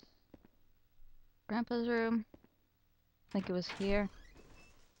 where was Grandpa's room? I think it was here.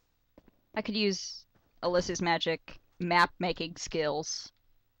 I could use Alyssa's magic map-making skills.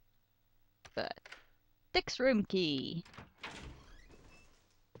 But, Dick's room key.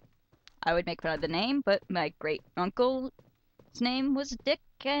 I would make fun of the name, but my great-uncle's name was Dick,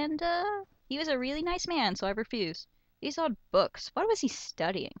 and, he was a really nice man, so I refused. These odd books. What was he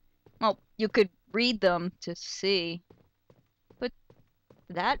studying? Well, you could read them to see, but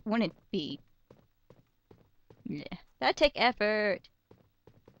that wouldn't be. Yeah, that'd take effort.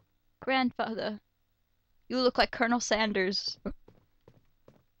 Grandfather, you look like Colonel Sanders.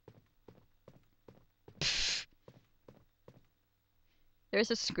 There's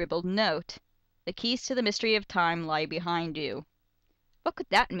a scribbled note. The keys to the mystery of time lie behind you. What could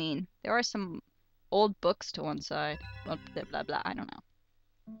that mean? There are some old books to one side. Well, blah blah blah, I don't know.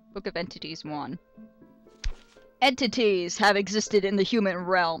 Book of Entities 1. Entities have existed in the human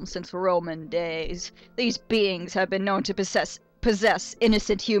realm since Roman days. These beings have been known to possess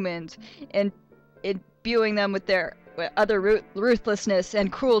innocent humans, and imbuing them with their utter ruthlessness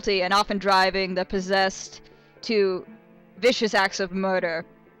and cruelty, and often driving the possessed to vicious acts of murder.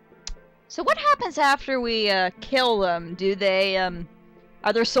 So what happens after we kill them? Do they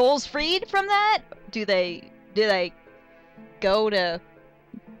are their souls freed from that? Do they go to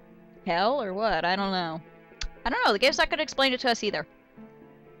hell or what? I don't know. I don't know. The game's not going to explain it to us either.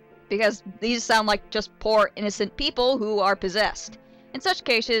 Because these sound like just poor, innocent people who are possessed. In such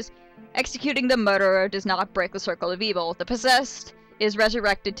cases, executing the murderer does not break the circle of evil. The possessed is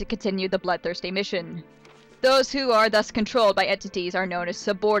resurrected to continue the bloodthirsty mission. Those who are thus controlled by entities are known as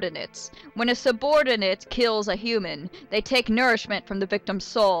subordinates. When a subordinate kills a human, they take nourishment from the victim's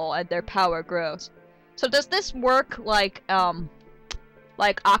soul and their power grows. So does this work like Akuma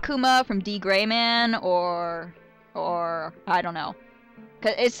from D. Greyman, or I don't know.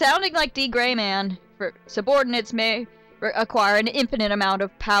 'Cause it's sounding like D. Greyman for subordinates may acquire an infinite amount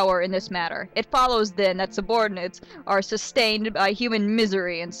of power in this matter. It follows then that subordinates are sustained by human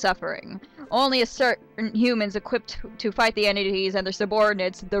misery and suffering. Only a certain humans equipped to fight the entities and their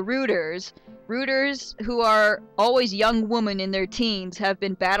subordinates, the Rooters, who are always young women in their teens, have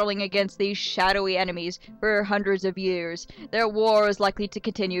been battling against these shadowy enemies for hundreds of years. Their war is likely to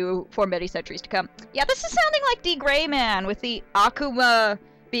continue for many centuries to come. Yeah, this is sounding like D. Greyman, with the Akuma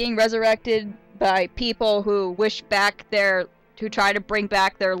being resurrected by people who try to bring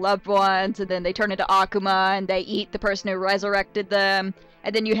back their loved ones, and then they turn into Akuma and they eat the person who resurrected them.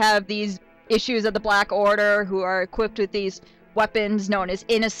 And then you have these issues of the Black Order who are equipped with these weapons known as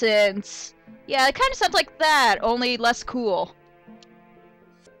innocents. Yeah, it kind of sounds like that, only less cool.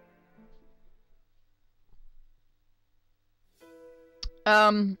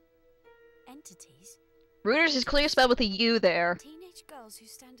 Entities? Rooters is clearly spelled with a U there. Teenage girls who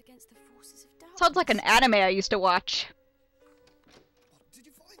stand against the forces of darkness. Sounds like an anime I used to watch. Did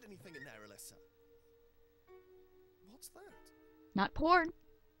you find anything in there, Alyssa? What's that? Not porn.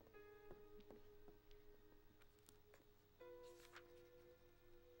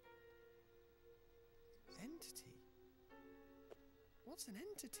 Entity? What's an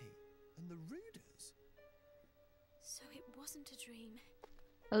entity? And the Rooders? So it wasn't a dream.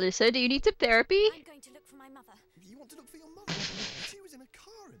 Alyssa, do you need some therapy? I'm going to look for my mother. You want to look for your mother? She was in a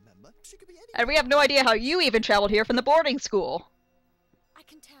car, remember? She could be anywhere. And we have no idea how you even traveled here from the boarding school. I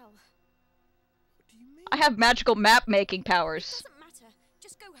can tell. What do you mean? I have magical map-making powers. Doesn't matter.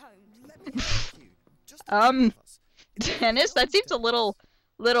 Just go home. Let me help you. Just the two of us. Dennis, that seems a little,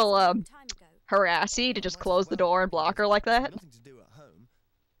 Time ago. harassy to just close the door and block her like that. Nothing to do at home.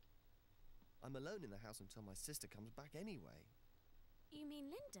 I'm alone in the house until my sister comes back anyway. You mean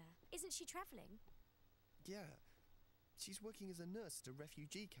Linda? Isn't she travelling? Yeah. She's working as a nurse at a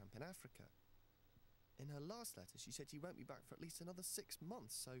refugee camp in Africa. In her last letter, she said she won't be back for at least another 6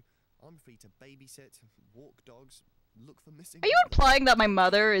 months, so I'm free to babysit, walk dogs, look for missing. Are you implying that my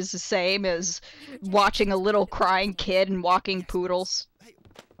mother is the same as watching a little crying kid and walking poodles? Hey,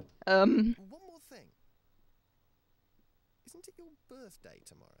 Um, one more thing. Isn't it your birthday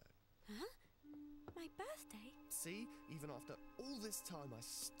tomorrow? Huh? My birthday? See, even after all this time, I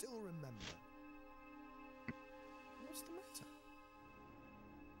still remember. What's the matter?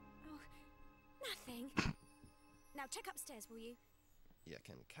 Oh, nothing. Now check upstairs, will you? You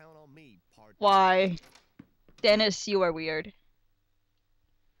can count on me, partner. why? Dennis, you are weird.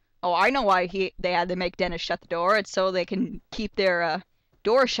 Oh, I know why they had to make Dennis shut the door. It's so they can keep their,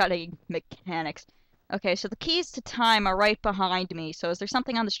 door shutting mechanics. Okay, so the keys to time are right behind me, so is there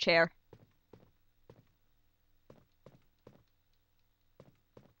something on this chair?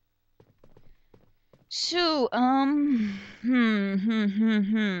 So, I'm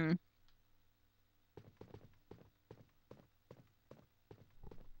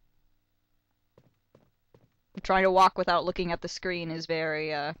trying to walk without looking at the screen is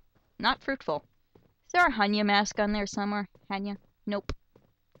very, not fruitful. Is there a Hanya mask on there somewhere? Hanya? Nope.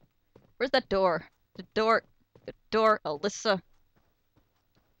 Where's that door? The door, Alyssa.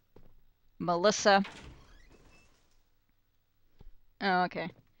 Melissa. Oh, okay.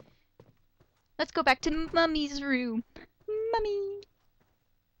 Let's go back to Mummy's room. Mummy.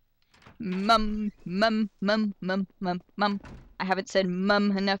 Mum. I haven't said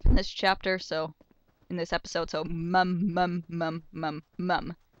mum enough in this chapter, so in this episode, so mum.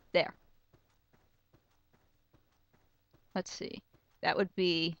 There. Let's see. That would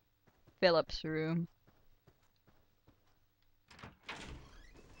be Philip's room.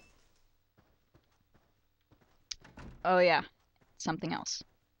 Oh yeah, something else.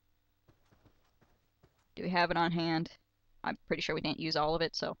 Do we have it on hand? I'm pretty sure we didn't use all of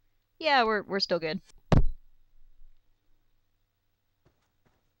it, so yeah, we're still good.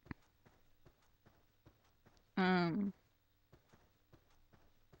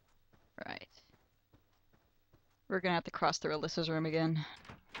 Right. We're gonna have to cross through Alyssa's room again.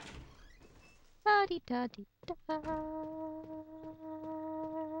 Da-dee-da-dee-da.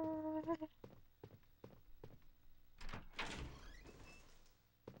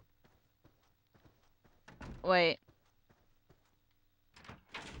 Wait.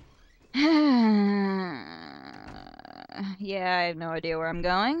 Yeah, I have no idea where I'm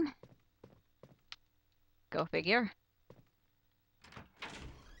going. Go figure.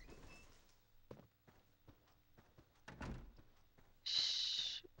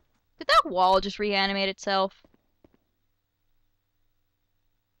 Did that wall just reanimate itself?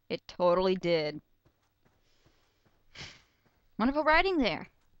 It totally did. wonderful writing there.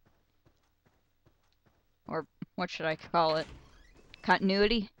 Or what should I call it?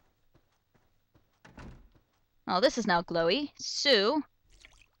 Continuity? Oh, this is now glowy. So...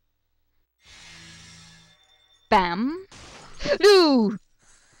 Bam! Ooh!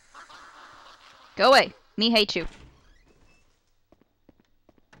 Go away. Me hate you.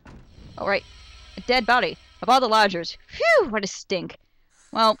 Alright. A dead body. Of all the lodgers. Phew! What a stink.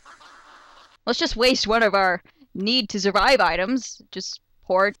 Well, let's just waste one of our need to survive items. Just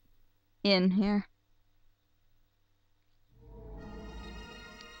pour it in here.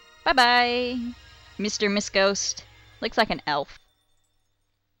 Bye-bye, Mr. Miss Ghost. Looks like an elf.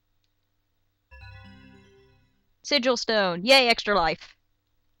 Sigil stone. Yay, extra life.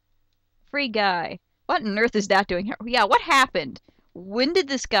 Free guy. What on earth is that doing here? Yeah, what happened? When did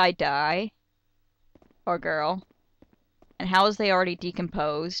this guy die? Or girl? And how is they already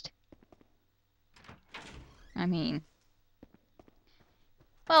decomposed? I mean...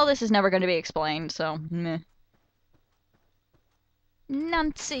 Well, this is never going to be explained, so meh.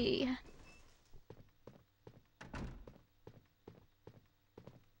 Nancy.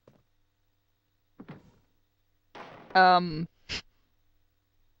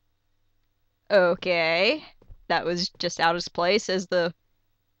 Okay. That was just out of place as the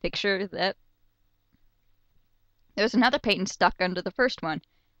picture that... There's another painting stuck under the first one.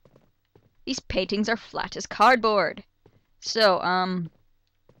 These paintings are flat as cardboard. So,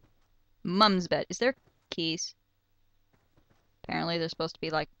 Mum's bed. Is there keys? Apparently there's supposed to be,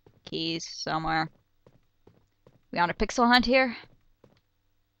 like, keys somewhere. We on a pixel hunt here?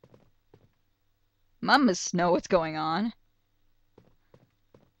 Mum must know what's going on.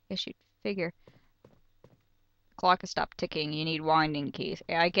 Guess you'd figure. The clock has stopped ticking. You need winding keys.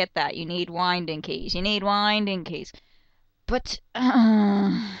 Yeah, I get that. You need winding keys. You need winding keys. But,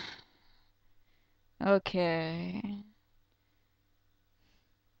 okay.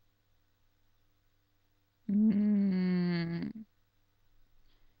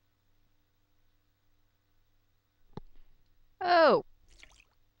 Oh.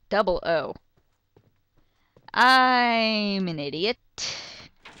 Double O. I'm an idiot.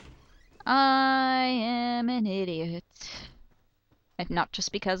 I am an idiot. And not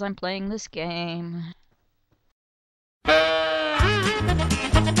just because I'm playing this game.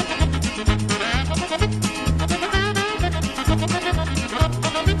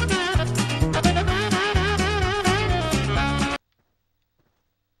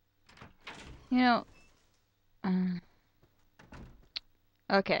 You know,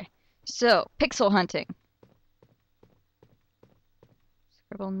 okay, so, pixel hunting.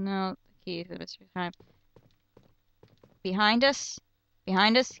 Scribble note, the key for Mr. Time. Behind us,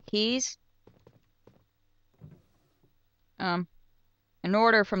 keys. An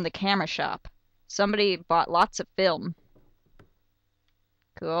order from the camera shop. Somebody bought lots of film.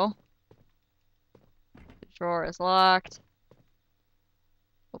 Cool. The drawer is locked.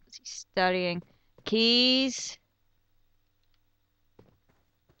 What was he studying? Keys.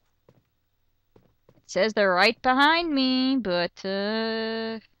 It says they're right behind me, but,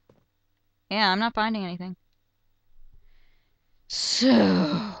 yeah, I'm not finding anything. So...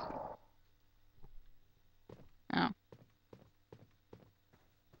 Oh.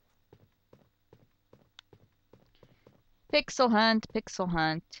 Pixel hunt, pixel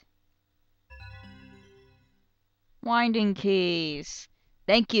hunt. Winding keys.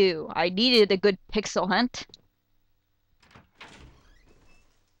 Thank you. I needed a good pixel hunt.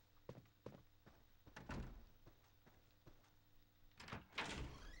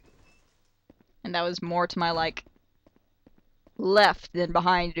 And that was more to my, like, left than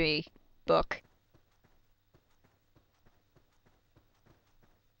behind me book.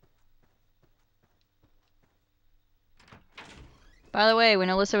 By the way, when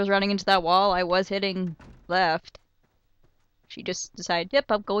Alyssa was running into that wall, I was hitting left. She just decided, yep,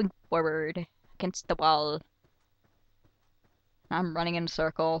 I'm going forward against the wall. I'm running in a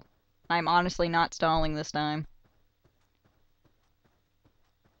circle. I'm honestly not stalling this time.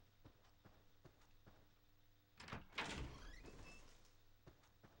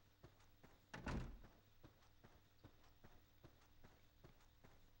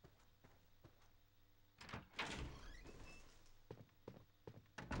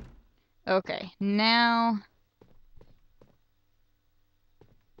 Okay, now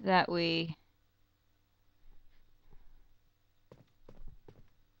that we...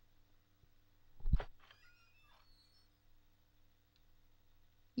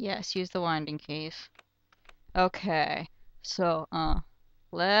 Yes, use the winding keys. Okay, so,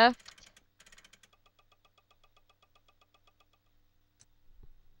 left.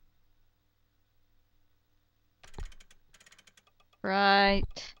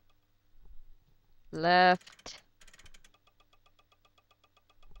 Right. Left.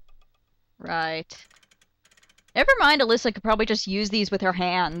 Right. Never mind, Alyssa could probably just use these with her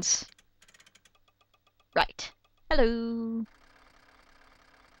hands. Right. Hello.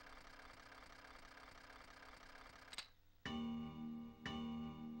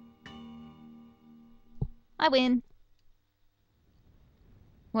 I win.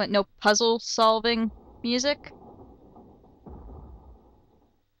 What, no puzzle solving music?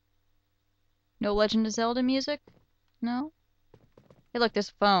 No Legend of Zelda music? No? Hey look, there's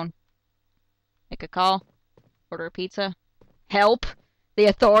a phone. Make a call. Order a pizza. Help? The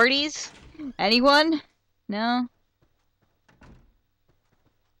authorities? Anyone? No?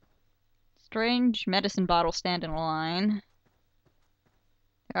 Strange medicine bottle stand in line.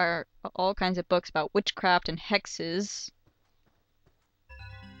 There are all kinds of books about witchcraft and hexes.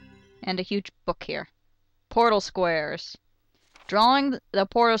 And a huge book here. Portal squares. Drawing the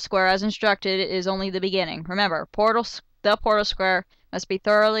portal square as instructed is only the beginning. Remember, the portal square must be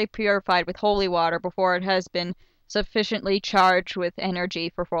thoroughly purified with holy water before it has been sufficiently charged with energy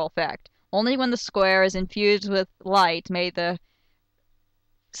for full effect. Only when the square is infused with light may the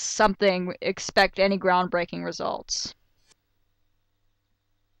something expect any groundbreaking results.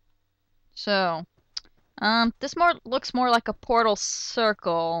 So, this looks more like a portal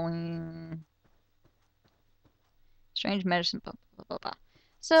circle. Strange medicine, blah, blah, blah, blah.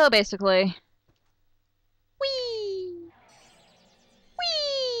 So basically, whee!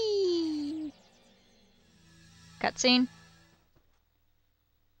 Whee! Cutscene.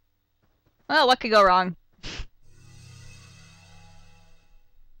 Well, what could go wrong?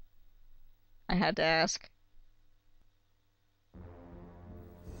 I had to ask.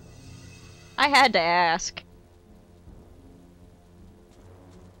 I had to ask.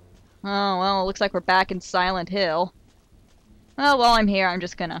 Oh, well, it looks like we're back in Silent Hill. Well, while I'm here, I'm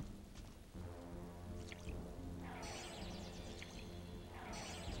just gonna...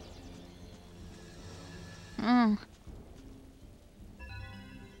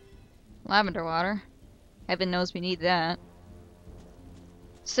 Lavender water. Heaven knows we need that.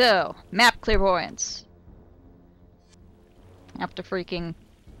 So, map clairvoyance. After freaking...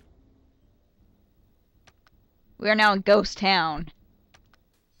 We are now in Ghost Town.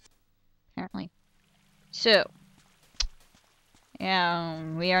 Apparently. So... Yeah,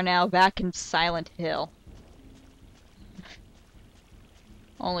 we are now back in Silent Hill.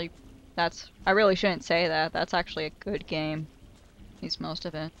 Only, I really shouldn't say that. That's actually a good game. At least most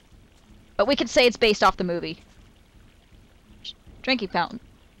of it. But we could say it's based off the movie. Drinking fountain.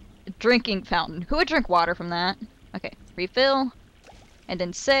 Drinking fountain. Who would drink water from that? Okay, refill. And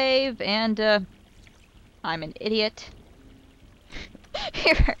then save, and, I'm an idiot.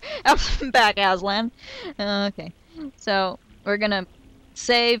 Here, I'm back, Aslan. Okay, so... We're gonna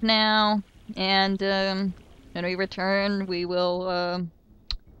save now, and when we return, we will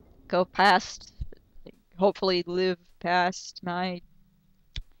go past, hopefully live past my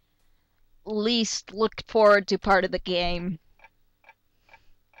least looked forward to part of the game.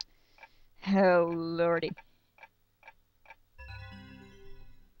 Oh, lordy.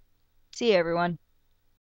 See you, everyone.